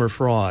consumer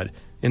fraud.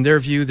 In their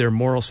view, their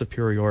moral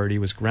superiority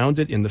was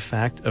grounded in the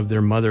fact of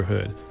their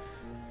motherhood.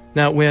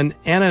 Now, when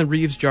Anna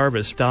Reeves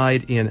Jarvis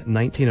died in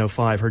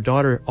 1905, her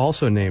daughter,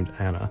 also named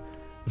Anna,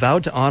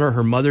 vowed to honor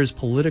her mother's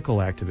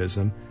political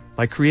activism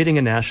by creating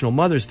a National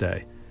Mother's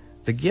Day.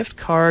 The gift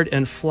card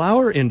and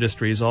flower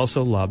industries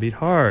also lobbied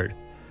hard.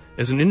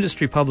 As an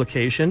industry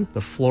publication,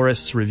 the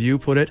Florist's Review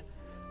put it,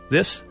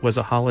 this was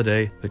a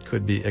holiday that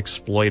could be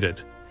exploited.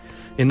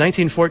 In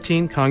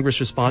 1914, Congress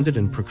responded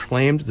and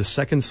proclaimed the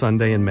second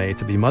Sunday in May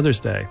to be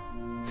Mother's Day.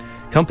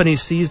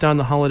 Companies seized on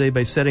the holiday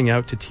by setting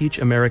out to teach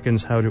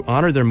Americans how to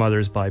honor their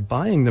mothers by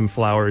buying them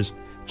flowers,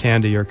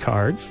 candy, or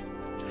cards.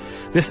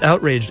 This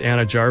outraged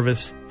Anna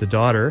Jarvis, the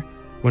daughter.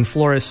 When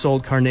florists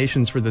sold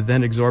carnations for the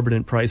then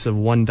exorbitant price of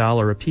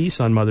 $1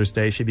 apiece on Mother's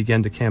Day, she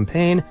began to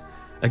campaign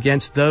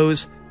against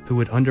those who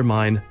would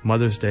undermine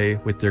Mother's Day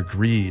with their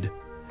greed.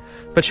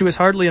 But she was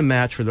hardly a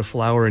match for the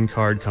flower and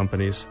card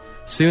companies.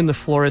 Soon the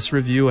Florist's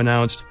Review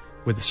announced,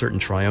 with a certain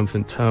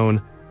triumphant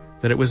tone,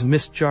 that it was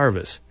Miss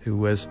Jarvis who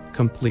was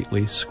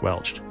completely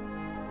squelched.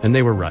 And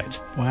they were right.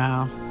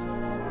 Wow.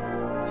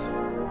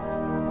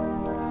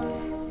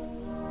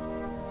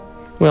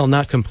 Well,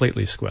 not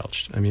completely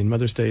squelched. I mean,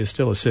 Mother's Day is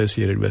still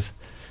associated with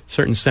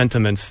certain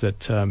sentiments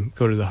that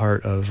go to the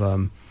heart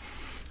of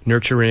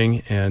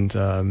nurturing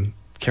and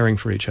caring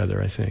for each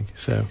other, I think.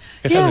 So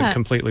it hasn't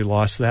completely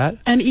lost that.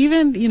 And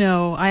even,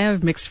 I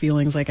have mixed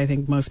feelings, like I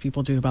think most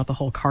people do, about the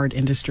whole card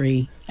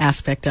industry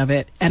aspect of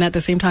it. And at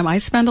the same time, I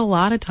spend a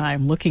lot of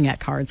time looking at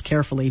cards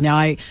carefully. Now,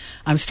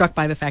 I'm struck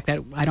by the fact that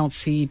I don't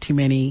see too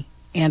many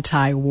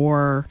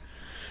anti-war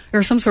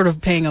or some sort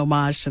of paying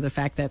homage to the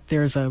fact that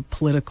there's a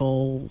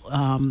political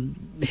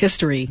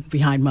history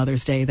behind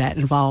Mother's Day that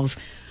involves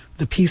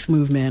the peace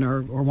movement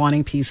or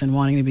wanting peace and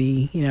wanting to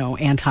be,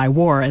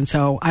 anti-war. And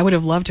so I would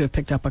have loved to have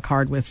picked up a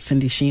card with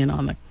Cindy Sheehan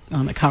on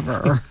the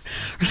cover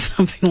or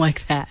something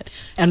like that.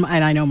 And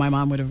I know my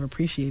mom would have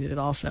appreciated it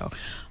also.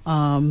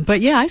 But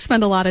yeah, I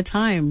spend a lot of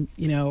time,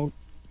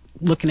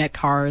 looking at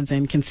cards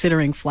and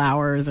considering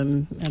flowers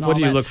and all that. What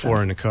do you look stuff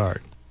for in a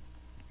card?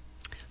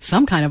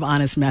 Some kind of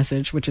honest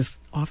message, which is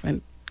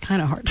often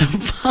kind of hard to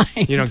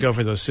find. You don't go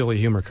for those silly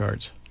humor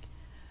cards.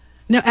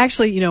 No,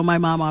 actually, my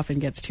mom often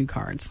gets 2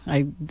 cards.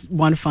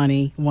 One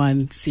funny,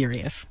 one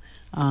serious.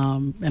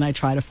 And I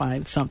try to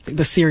find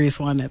the serious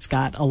one that's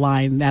got a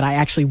line that I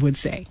actually would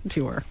say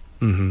to her.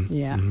 Mm-hmm.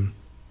 Yeah. Mm-hmm.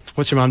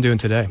 What's your mom doing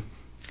today?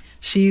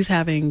 She's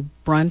having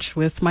brunch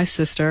with my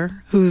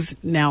sister, who's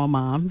now a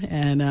mom,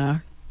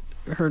 and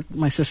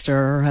my sister,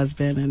 her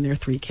husband, and their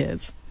 3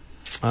 kids.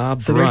 So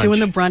they're doing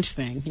the brunch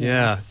thing.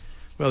 Yeah.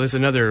 Well, there's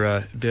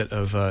another bit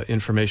of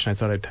information I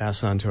thought I'd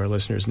pass on to our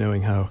listeners,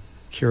 knowing how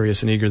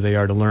curious and eager they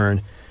are to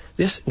learn.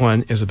 This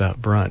one is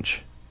about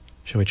brunch.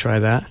 Shall we try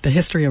that? The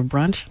history of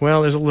brunch?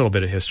 Well, there's a little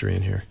bit of history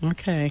in here.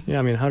 Okay. Yeah,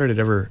 I mean, how did it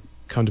ever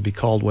come to be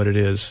called what it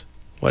is?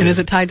 And is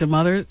it tied to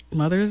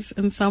mothers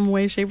in some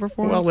way, shape, or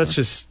form? Well, let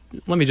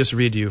me just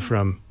read to you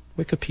from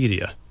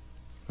Wikipedia.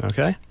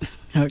 Okay?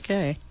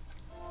 Okay.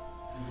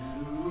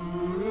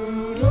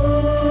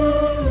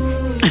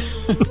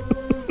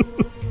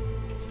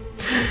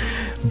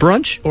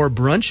 Brunch or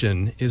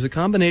bruncheon is a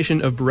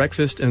combination of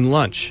breakfast and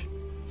lunch.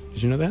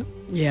 Did you know that?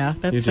 Yeah,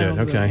 that you sounds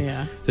did. Okay.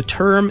 Yeah. The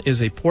term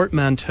is a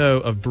portmanteau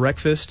of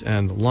breakfast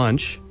and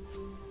lunch.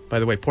 By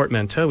the way,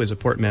 portmanteau is a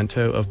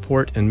portmanteau of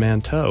port and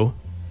manteau,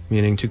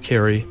 meaning to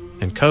carry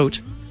and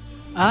coat.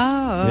 Oh,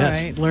 all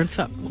yes. right.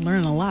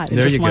 Learn a lot in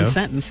there just you one go.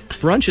 sentence.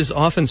 Brunch is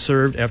often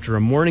served after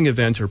a morning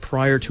event or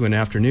prior to an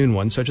afternoon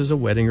one, such as a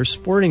wedding or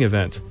sporting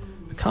event.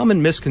 A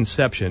common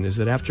misconception is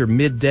that after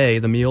midday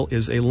the meal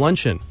is a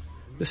luncheon.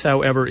 This,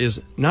 however,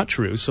 is not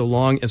true so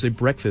long as a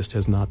breakfast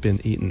has not been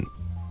eaten.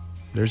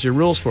 There's your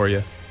rules for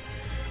you.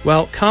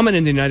 While common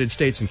in the United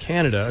States and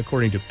Canada,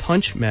 according to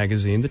Punch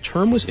magazine, the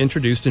term was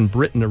introduced in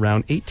Britain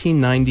around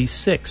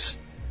 1896,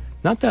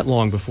 not that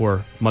long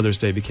before Mother's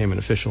Day became an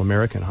official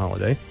American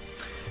holiday,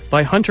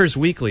 by Hunter's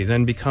Weekly,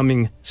 then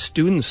becoming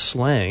student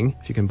slang,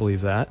 if you can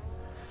believe that.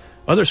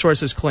 Other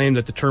sources claim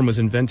that the term was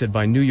invented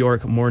by New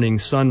York Morning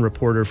Sun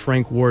reporter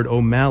Frank Ward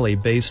O'Malley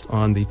based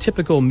on the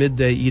typical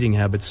midday eating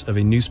habits of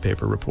a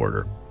newspaper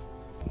reporter.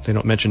 They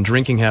don't mention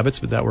drinking habits,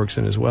 but that works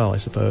in as well, I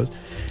suppose.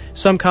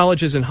 Some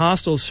colleges and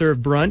hostels serve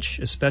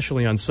brunch,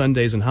 especially on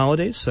Sundays and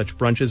holidays. Such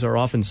brunches are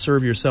often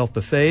serve-yourself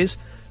buffets,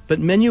 but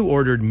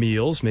menu-ordered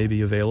meals may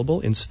be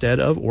available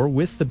instead of or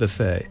with the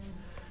buffet.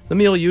 The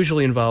meal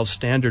usually involves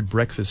standard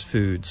breakfast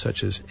foods,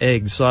 such as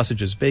eggs,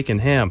 sausages, bacon,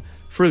 ham,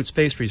 fruits,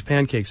 pastries,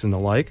 pancakes, and the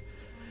like.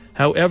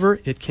 However,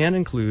 it can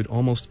include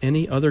almost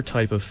any other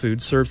type of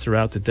food served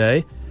throughout the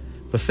day.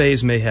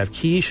 Buffets may have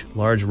quiche,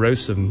 large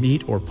roasts of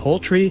meat or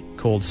poultry,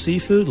 cold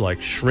seafood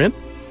like shrimp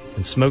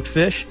and smoked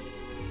fish,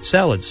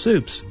 salads,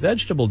 soups,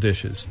 vegetable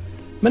dishes,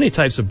 many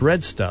types of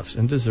breadstuffs,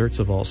 and desserts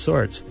of all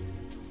sorts.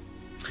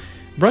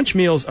 Brunch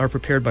meals are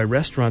prepared by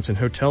restaurants and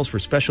hotels for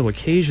special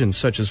occasions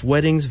such as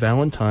weddings,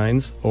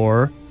 Valentine's,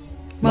 or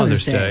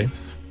Mother's Day,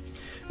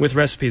 with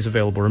recipes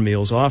available or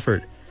meals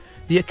offered.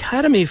 The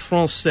Académie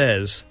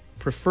Française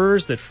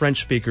prefers that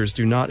French speakers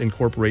do not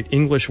incorporate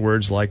English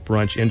words like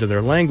brunch into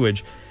their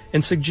language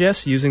and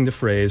suggests using the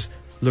phrase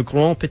le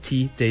grand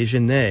petit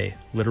déjeuner,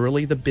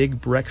 literally the big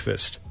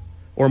breakfast.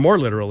 Or more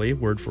literally,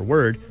 word for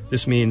word,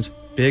 this means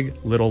big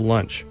little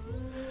lunch.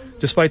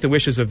 Despite the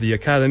wishes of the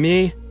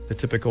Académie, the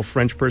typical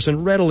French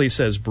person readily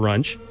says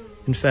brunch.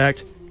 In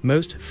fact,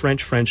 most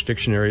French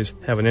dictionaries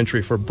have an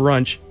entry for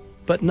brunch,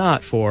 but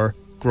not for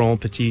grand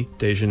petit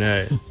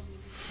déjeuner.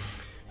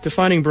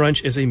 Defining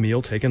brunch as a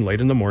meal taken late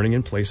in the morning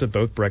in place of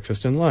both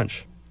breakfast and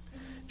lunch.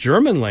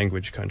 German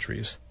language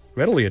countries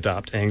readily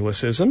adopt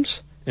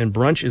anglicisms, and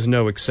brunch is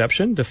no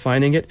exception,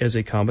 defining it as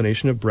a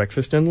combination of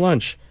breakfast and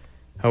lunch.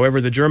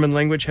 However, the German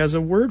language has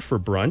a word for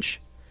brunch.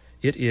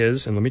 It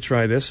is, and let me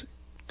try this,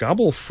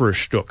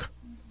 Gabelfrühstück,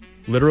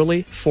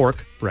 literally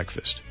fork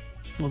breakfast.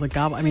 Well, it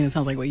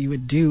sounds like what you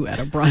would do at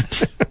a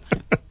brunch.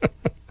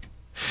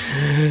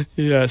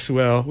 Yes,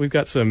 well, we've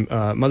got some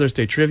Mother's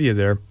Day trivia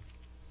there,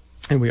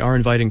 and we are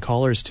inviting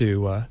callers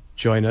to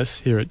join us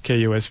here at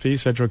KUSP,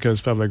 Central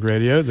Coast Public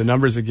Radio. The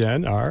numbers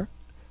again are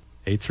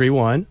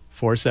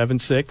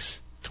 831-476-2800.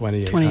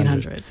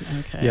 2800.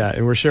 Okay. Yeah,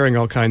 and we're sharing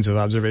all kinds of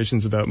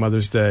observations about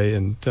Mother's Day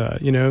and,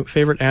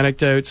 favorite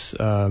anecdotes,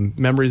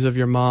 memories of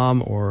your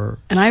mom or...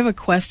 And I have a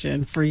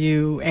question for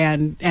you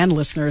and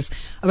listeners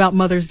about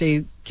Mother's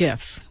Day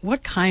gifts.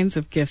 What kinds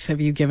of gifts have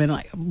you given?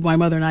 My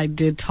mother and I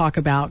did talk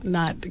about,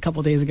 not a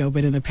couple days ago,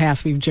 but in the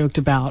past we've joked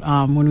about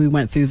when we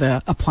went through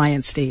the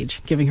appliance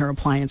stage, giving her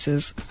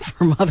appliances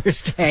for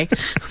Mother's Day,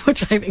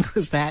 which I think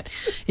was that,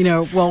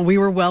 we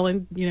were well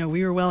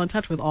in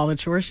touch with all the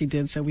chores she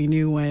did, so we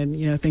knew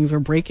when, things were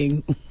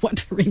breaking, what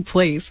to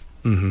replace.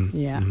 Mm-hmm.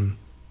 Yeah.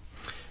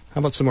 Mm-hmm. How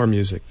about some more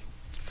music?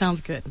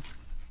 Sounds good.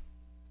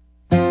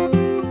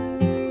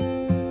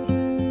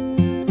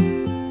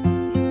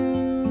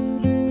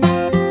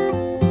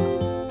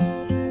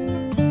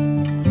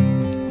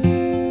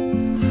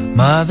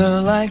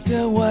 Mother liked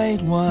her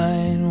white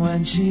wine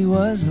when she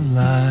was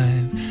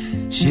alive.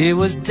 She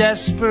was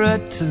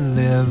desperate to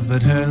live,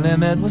 but her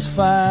limit was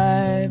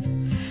 5.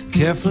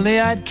 Carefully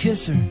I'd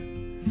kiss her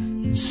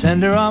and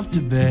send her off to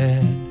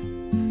bed.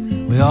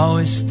 We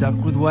always stuck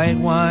with white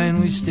wine,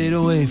 we stayed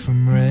away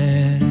from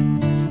red.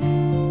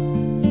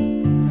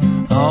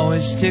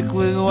 Always stick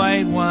with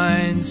white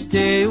wine,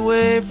 stay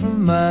away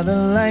from Mother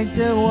liked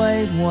her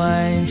white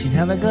wine. She'd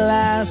have a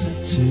glass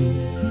or two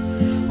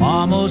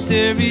almost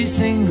every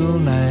single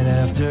night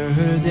after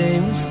her day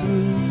was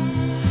through.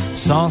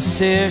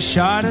 Sancerre,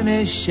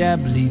 Chardonnay,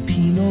 Chablis,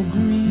 Pinot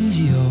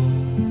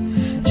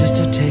Grigio, just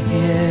to take the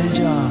edge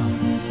off,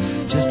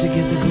 just to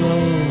get the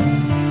glow.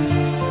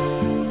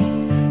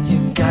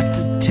 You got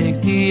to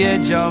take the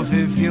edge off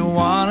if you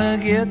wanna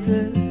get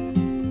the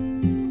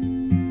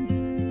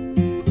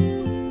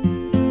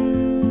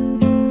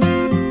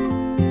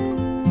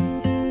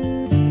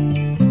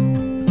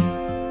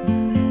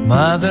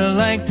Mother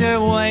liked her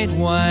white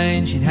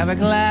wine, she'd have a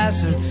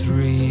glass or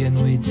 3,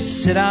 and we'd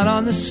sit out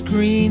on the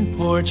screen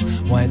porch,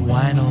 white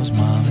winos,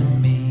 Mom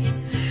and me.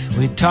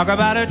 We'd talk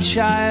about her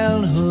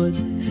childhood,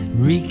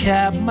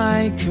 recap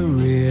my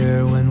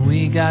career. When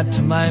we got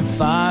to my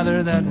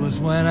father, that was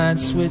when I'd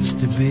switch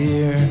to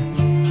beer.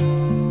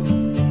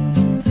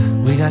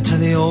 We got to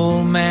the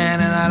old man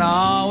and I'd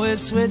always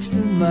switch to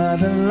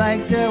Mother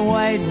liked her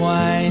white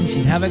wine.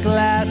 She'd have a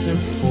glass or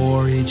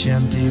 4, each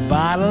empty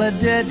bottle a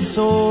dead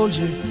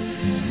soldier.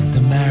 The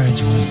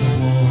marriage was the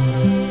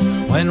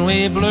war. When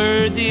we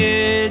blurred the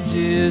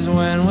edges,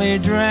 when we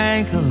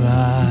drank a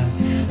lot,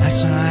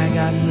 that's when I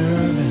got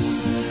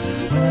nervous,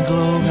 when the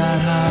glow got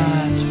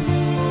hot.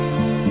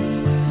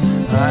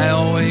 I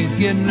always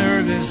get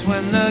nervous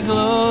when the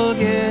glow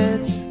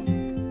gets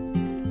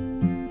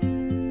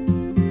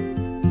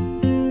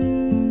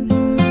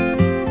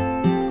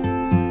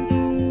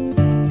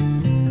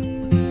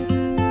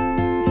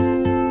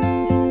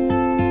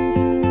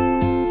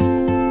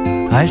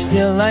I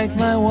still like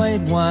my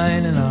white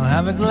wine, and I'll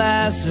have a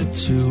glass or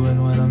 2,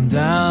 and when I'm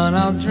down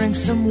I'll drink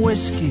some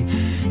whiskey.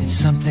 It's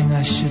something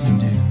I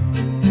shouldn't do.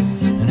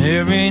 And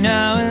every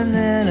now and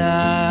then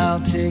I'll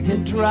take a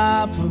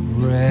drop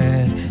of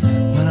red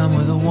when I'm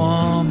with a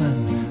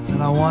woman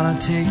that I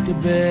want to take to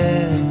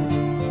bed.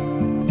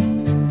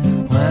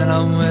 When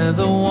I'm with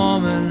a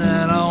woman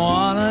that I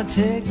want to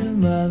take to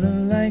Mother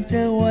liked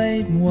her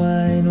white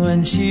wine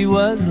when she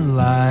was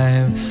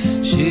alive.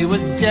 She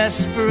was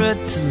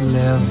desperate to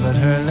live, but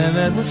her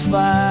limit was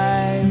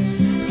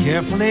 5.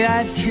 Carefully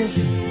I'd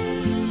kiss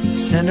her,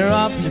 send her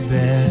off to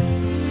bed.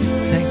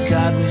 Thank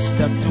God we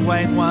stuck to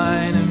white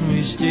wine and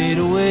we stayed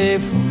away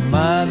from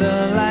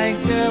Mother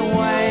liked her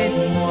white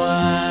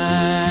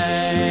wine.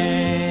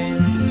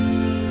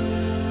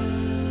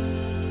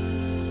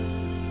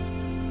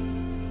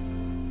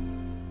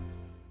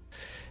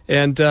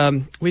 And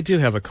we do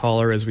have a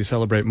caller as we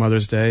celebrate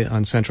Mother's Day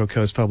on Central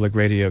Coast Public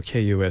Radio,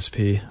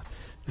 KUSP.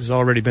 This has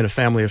already been a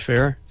family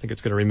affair. I think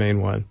it's going to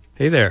remain one.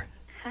 Hey there.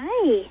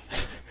 Hi.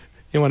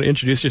 You want to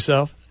introduce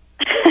yourself?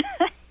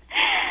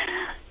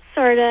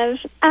 Sort of.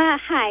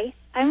 Hi,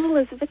 I'm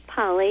Elizabeth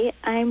Polly.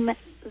 I'm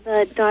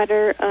the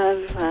daughter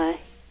of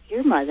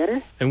your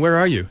mother. And where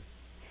are you?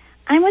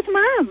 I'm with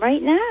Mom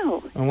right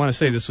now. I want to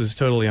say this was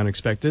totally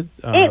unexpected.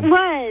 It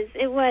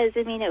was.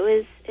 I mean,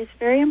 it's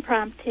very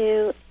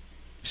impromptu.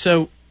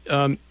 So,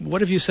 what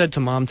have you said to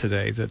Mom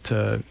today that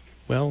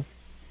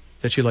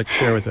that you'd like to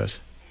share with us?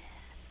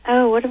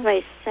 Oh, what have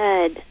I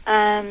said?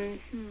 I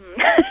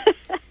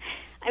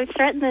was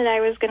threatened that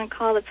I was going to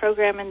call the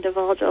program and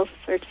divulge all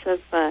sorts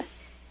of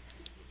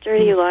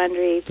dirty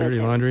laundry. Dirty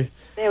laundry?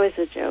 That was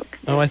a joke.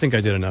 Oh, I think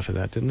I did enough of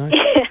that, didn't I?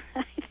 Yeah,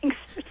 I think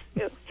so,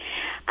 too.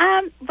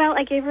 Well,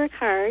 I gave her a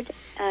card.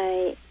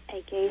 I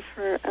gave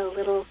her a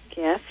little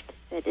gift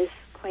that is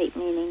quite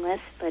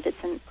meaningless, but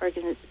it's an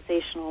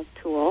organizational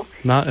tool.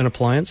 Not an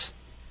appliance?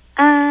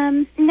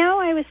 No,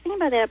 I was thinking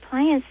about that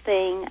appliance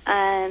thing,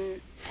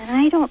 and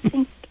I don't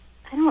think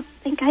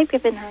I've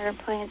given her an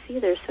appliance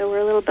either, so we're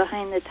a little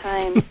behind the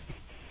time.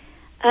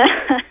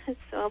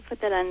 So I'll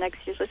put that on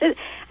next year's list.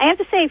 I have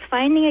to say,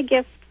 finding a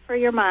gift for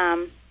your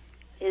mom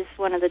is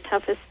one of the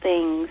toughest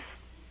things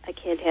a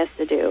kid has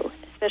to do,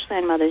 especially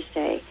on Mother's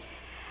Day.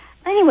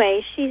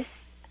 Anyway, you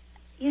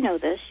know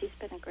this, she's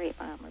been a great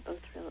mom. We're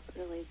both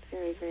really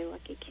very, very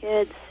lucky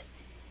kids.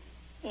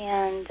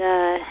 And,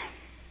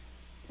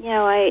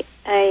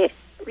 I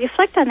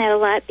reflect on that a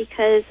lot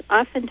because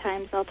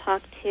oftentimes I'll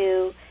talk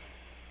to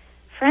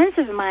friends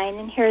of mine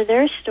and hear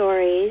their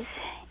stories,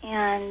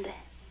 and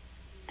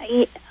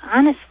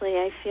honestly,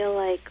 I feel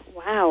like,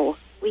 wow,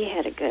 we really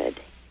had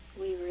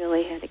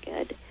it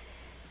good,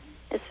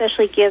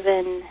 especially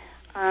given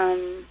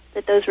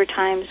that those were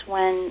times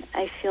when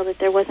I feel that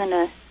there wasn't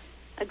a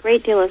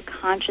great deal of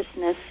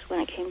consciousness when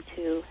it came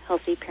to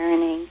healthy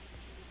parenting.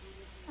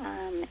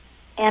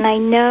 And I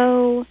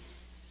know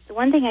the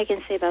one thing I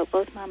can say about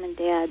both Mom and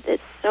Dad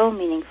that's so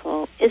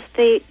meaningful is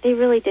they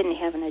really didn't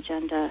have an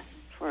agenda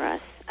for us.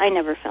 I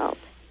never felt,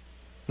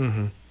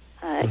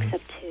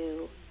 except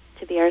to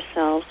be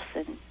ourselves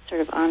and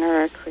sort of honor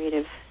our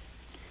creative,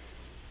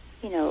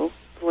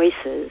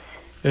 voices.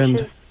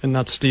 And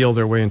not steal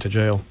their way into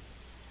jail.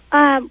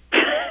 That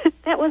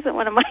wasn't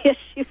one of my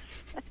issues.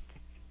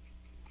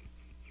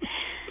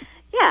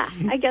 Yeah,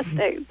 I guess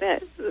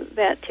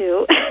that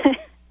too.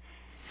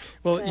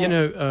 Well,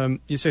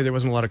 you say there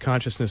wasn't a lot of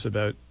consciousness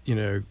about,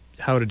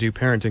 how to do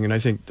parenting, and I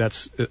think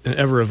that's an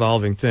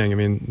ever-evolving thing. I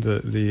mean,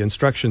 the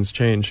instructions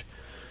change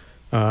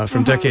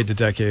from decade to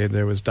decade.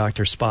 There was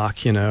Dr.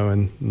 Spock,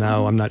 and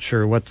now I'm not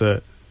sure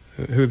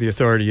who the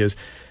authority is.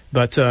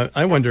 But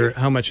I wonder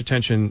how much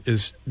attention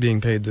is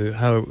being paid to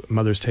how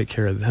mothers take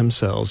care of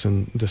themselves,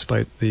 and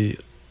despite the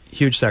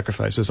huge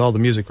sacrifices, all the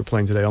music we're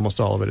playing today, almost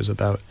all of it is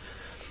about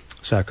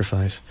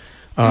sacrifice.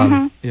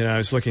 I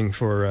was looking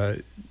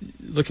for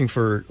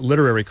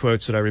literary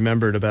quotes that I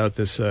remembered about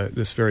this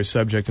very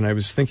subject, and I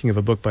was thinking of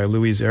a book by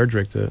Louise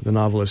Erdrich, the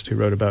novelist who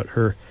wrote about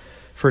her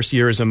first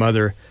year as a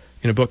mother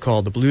in a book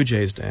called The Blue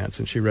Jays Dance,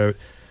 and she wrote,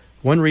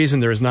 "One reason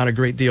there is not a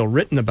great deal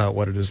written about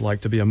what it is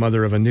like to be a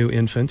mother of a new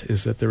infant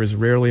is that there is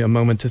rarely a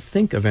moment to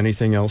think of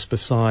anything else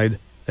beside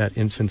that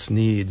infant's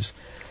needs.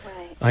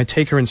 Right. I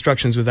take her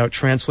instructions without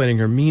translating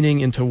her meaning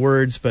into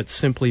words, but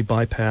simply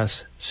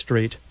bypass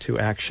straight to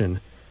action.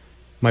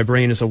 My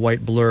brain is a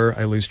white blur.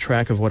 I lose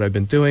track of what I've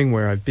been doing,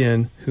 where I've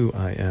been, who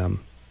I am."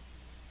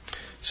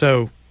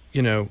 So,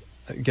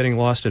 getting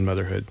lost in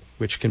motherhood,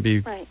 which can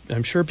be,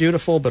 I'm sure,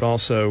 beautiful, but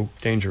also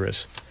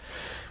dangerous.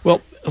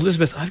 Well,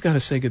 Elizabeth, I've got to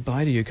say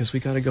goodbye to you because we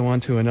got to go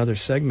on to another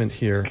segment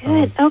here.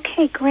 Good.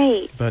 Okay,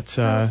 great. But,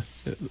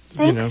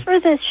 thanks for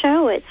the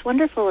show. It's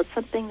wonderful. It's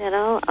something that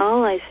I'll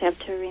always have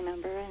to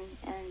remember,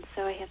 and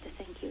so I have to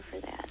thank you for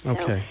that. So,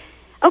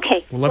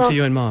 okay. Well, love to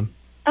you and Mom.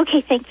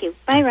 Okay, thank you.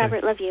 Bye,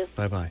 Robert. Love you.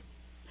 Bye-bye.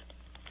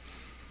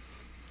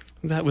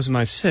 That was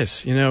my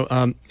sis, and I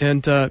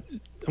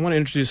want to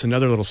introduce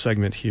another little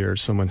segment here,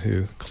 someone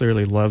who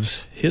clearly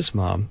loves his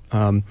mom.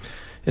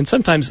 And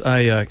sometimes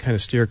I kind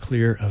of steer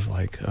clear of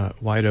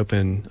wide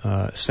open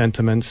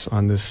sentiments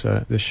on this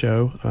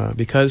show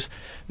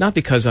not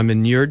because I'm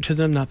inured to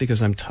them, not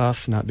because I'm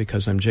tough, not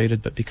because I'm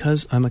jaded, but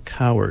because I'm a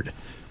coward.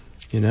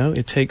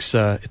 It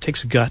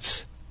takes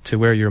guts to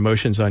wear your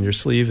emotions on your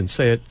sleeve and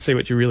say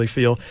what you really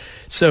feel.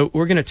 So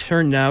we're going to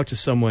turn now to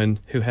someone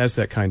who has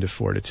that kind of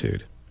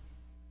fortitude.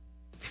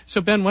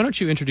 So Ben, why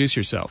don't you introduce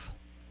yourself?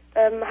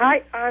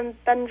 Hi, I'm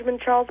Benjamin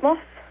Charles Moss.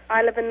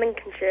 I live in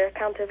Lincolnshire,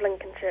 County of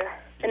Lincolnshire,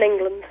 in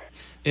England.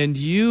 And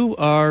you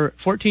are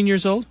 14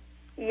 years old?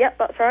 Yep,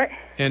 that's right.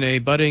 And a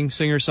budding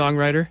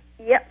singer-songwriter?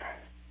 Yep.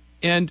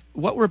 And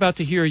what we're about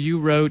to hear, you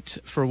wrote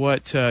for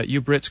what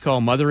you Brits call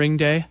Mothering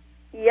Day?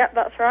 Yep,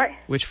 that's right.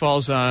 Which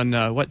falls on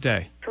what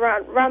day?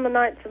 Around the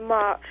 9th of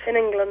March in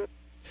England.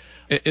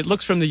 It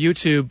looks from the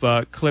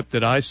YouTube clip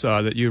that I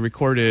saw that you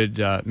recorded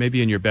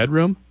maybe in your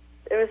bedroom?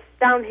 It was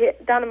down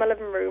in my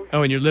living room.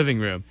 Oh, in your living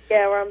room?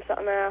 Yeah, where I'm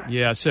sitting now.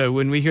 Yeah, so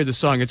when we hear the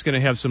song, it's going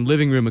to have some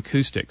living room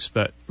acoustics,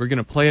 but we're going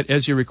to play it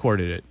as you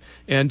recorded it.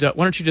 And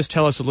why don't you just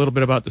tell us a little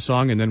bit about the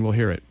song, and then we'll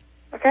hear it.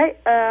 Okay,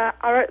 I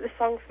wrote this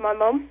song for my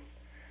mum,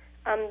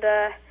 and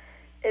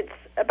it's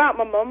about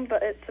my mum,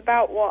 but it's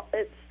about what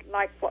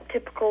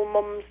typical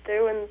mums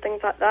do and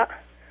things like that.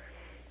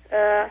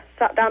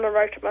 Sat down and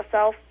wrote it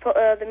myself, put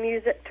the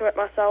music to it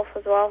myself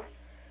as well,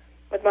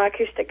 with my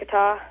acoustic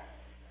guitar.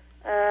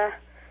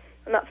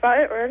 And that's about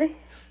it, really.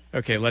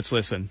 Okay, let's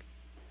listen.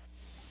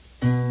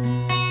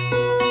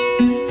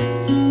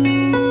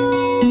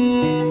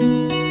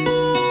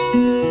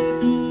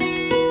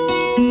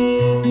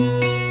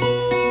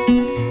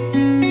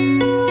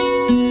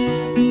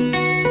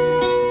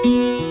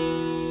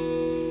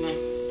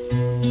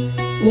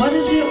 What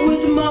is it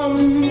with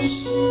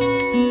mums?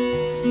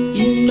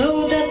 You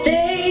know that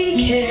they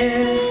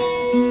care.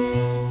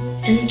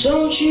 And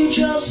don't you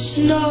just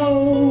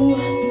know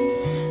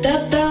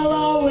that they'll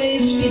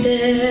always be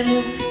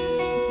there?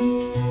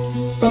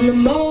 From the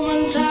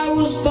moment I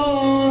was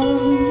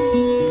born,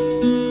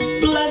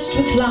 blessed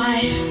with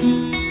life,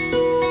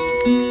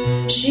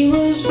 she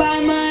was by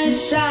my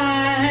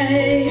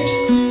side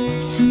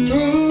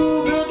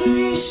through good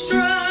and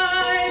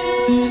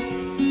strife.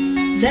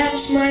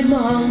 That's my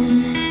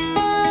mom,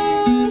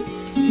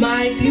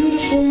 my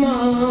beautiful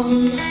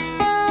mom.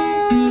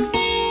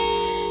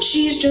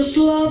 She's just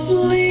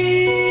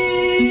lovely.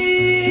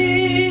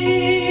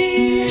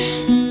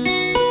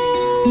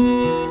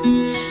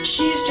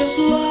 She's just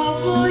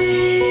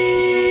lovely.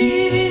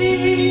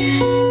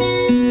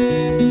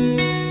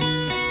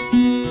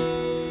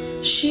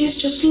 She's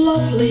just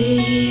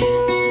lovely.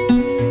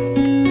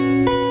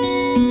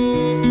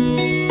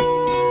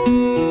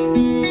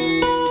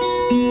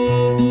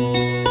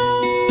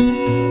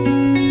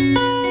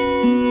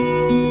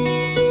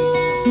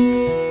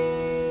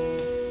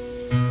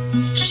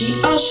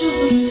 She ushers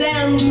the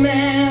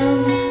Sandman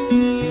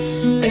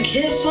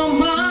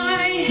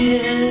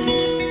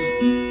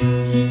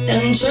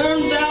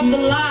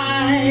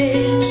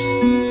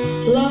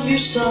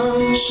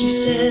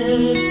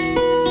said,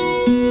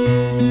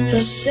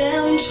 her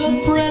scent,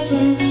 her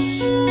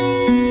presence,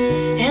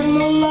 and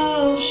the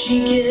love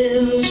she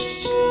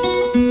gives.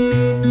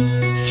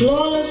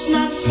 Flawless,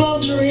 not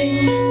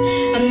faltering,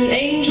 an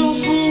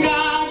angel from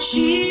God,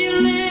 she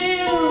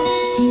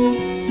lives.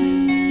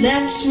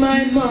 That's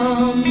my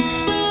mom,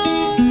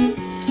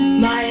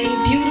 my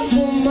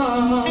beautiful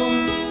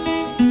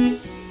mom.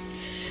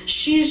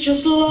 She's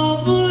just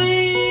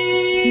lovely.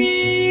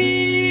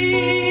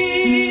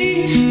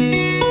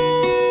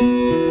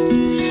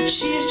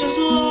 She's just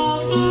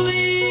lovely.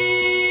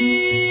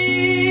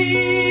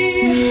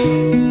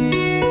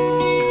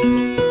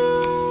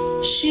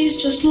 She's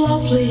just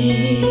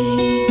lovely.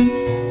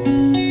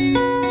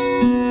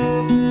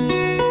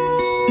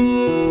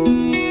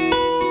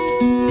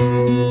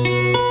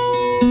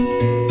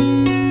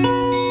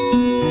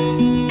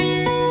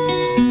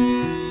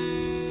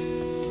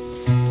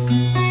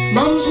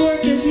 Mom's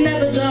work is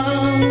never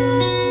done,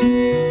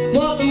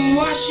 more than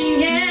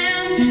washing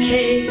and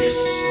cakes.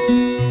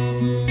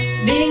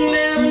 Being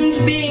there and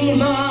being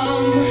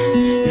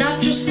mom,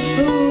 not just the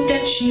food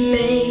that she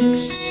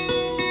makes.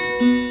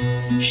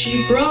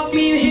 She brought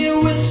me here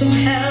with some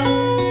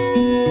help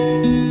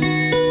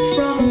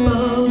from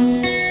above.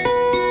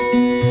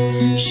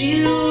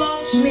 She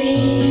loves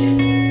me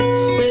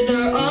with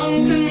her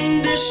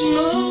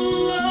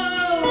unconditional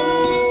love.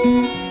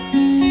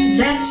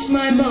 That's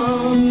my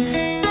mom,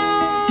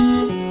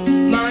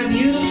 my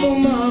beautiful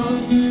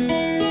mom.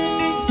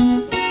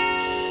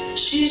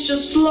 She's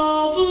just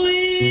lovely.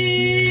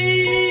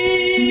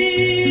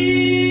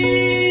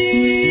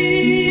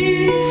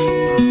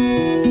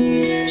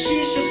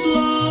 She's just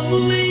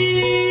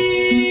lovely.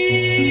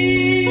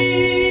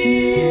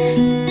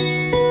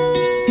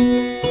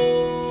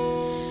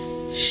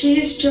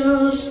 She's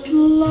just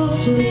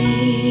lovely.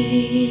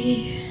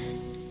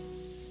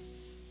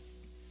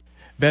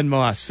 Ben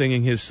Moss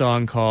singing his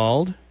song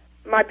called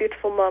My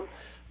Beautiful Mum.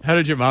 How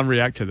did your mom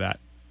react to that?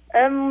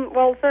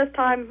 Well, the first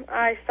time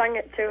I sang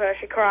it to her,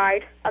 she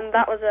cried, and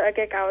that was at a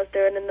gig I was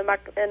doing in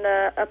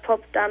a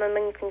pub down in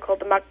Lincoln called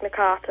the Magna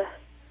Carta.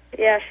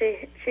 Yeah,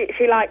 she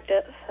liked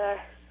it. So.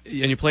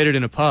 And you played it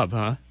in a pub,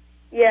 huh?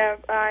 Yeah,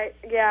 I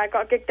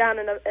got a gig down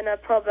in a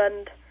pub,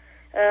 and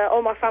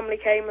all my family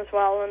came as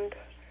well, and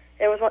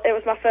it was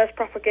my first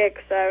proper gig,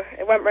 so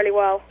it went really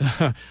well.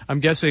 I'm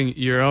guessing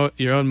your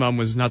own mum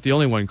was not the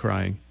only one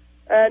crying.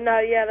 No,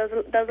 yeah,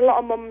 there's a lot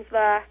of mums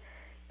there.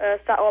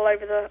 Sat all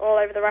over the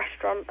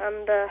restaurant,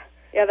 and they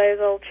was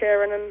all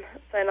cheering and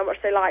saying how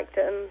much they liked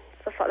it and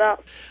stuff like that.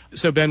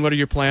 So Ben, what are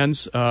your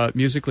plans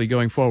musically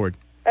going forward?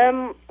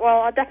 Well,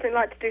 I'd definitely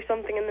like to do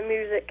something in the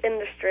music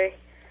industry,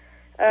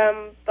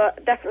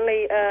 but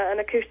definitely an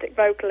acoustic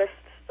vocalist,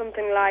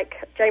 something like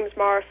James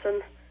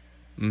Morrison,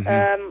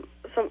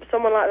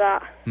 someone like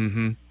that.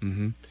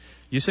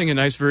 You sing a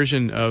nice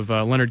version of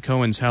Leonard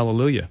Cohen's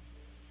Hallelujah.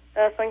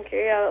 Thank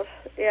you.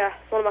 Yeah,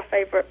 it's one of my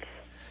favourites.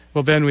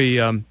 Well, Ben,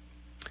 we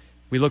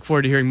look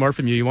forward to hearing more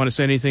from you. You want to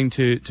say anything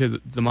to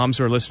the moms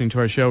who are listening to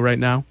our show right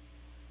now?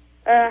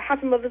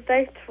 Happy Mother's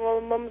Day to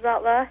all the mums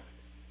out there.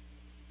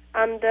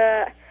 And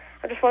I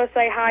just want to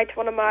say hi to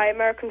one of my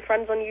American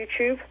friends on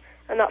YouTube,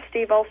 and that's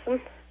Steve Olson.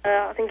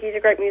 I think he's a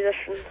great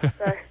musician.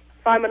 So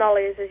Simon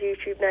Ollie is his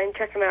YouTube name.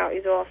 Check him out.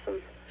 He's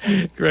awesome.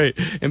 Great.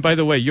 And by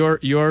the way, your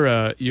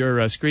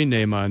screen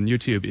name on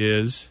YouTube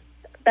is?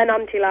 Ben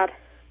Antilad.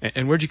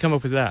 And where'd you come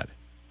up with that?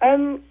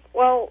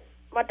 Well,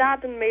 my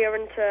dad and me are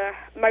into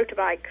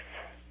motorbikes.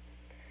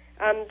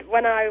 And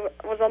when I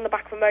was on the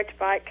back of a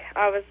motorbike,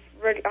 I was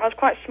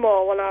quite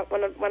small when I was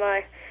on the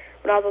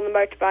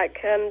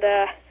motorbike, and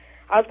I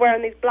was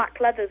wearing these black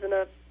leathers and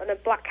a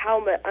black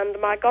helmet. And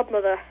my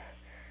godmother,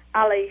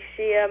 Ali,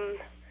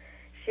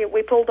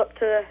 we pulled up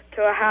to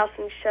her house,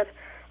 and she said,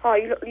 "Oh,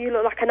 you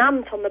look like an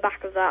ant on the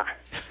back of that,"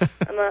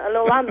 and a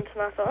little ant.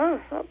 And I thought, "Oh,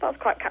 that's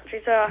quite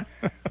catchy." So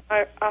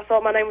I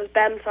thought my name was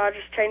Ben, so I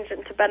just changed it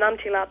into Ben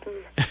Antilad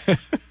and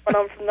went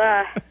on from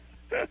there.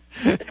 I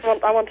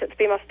want it to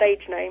be my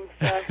stage name.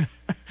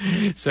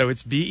 So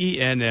it's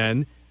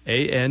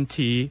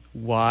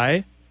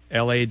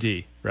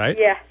BENNANTYLAD, right?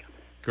 Yeah.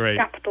 Great.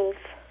 Capitals.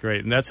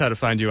 Great, and that's how to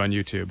find you on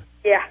YouTube.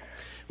 Yeah.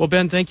 Well,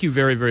 Ben, thank you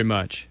very, very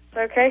much.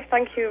 Okay,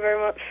 thank you very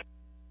much.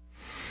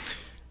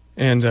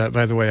 And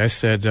by the way, I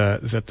said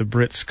that the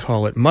Brits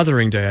call it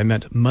Mothering Day. I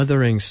meant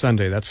Mothering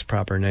Sunday. That's the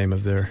proper name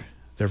of their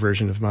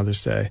version of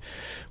Mother's Day.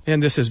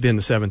 And this has been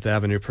the 7th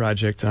Avenue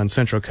Project on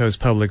Central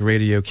Coast Public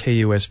Radio,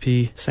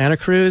 KUSP Santa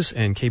Cruz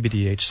and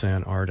KBDH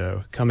San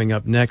Ardo. Coming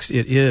up next,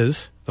 it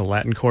is the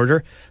Latin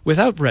Quarter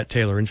without Brett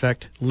Taylor. In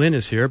fact, Lynn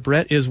is here.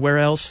 Brett is where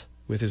else?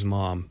 With his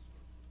mom.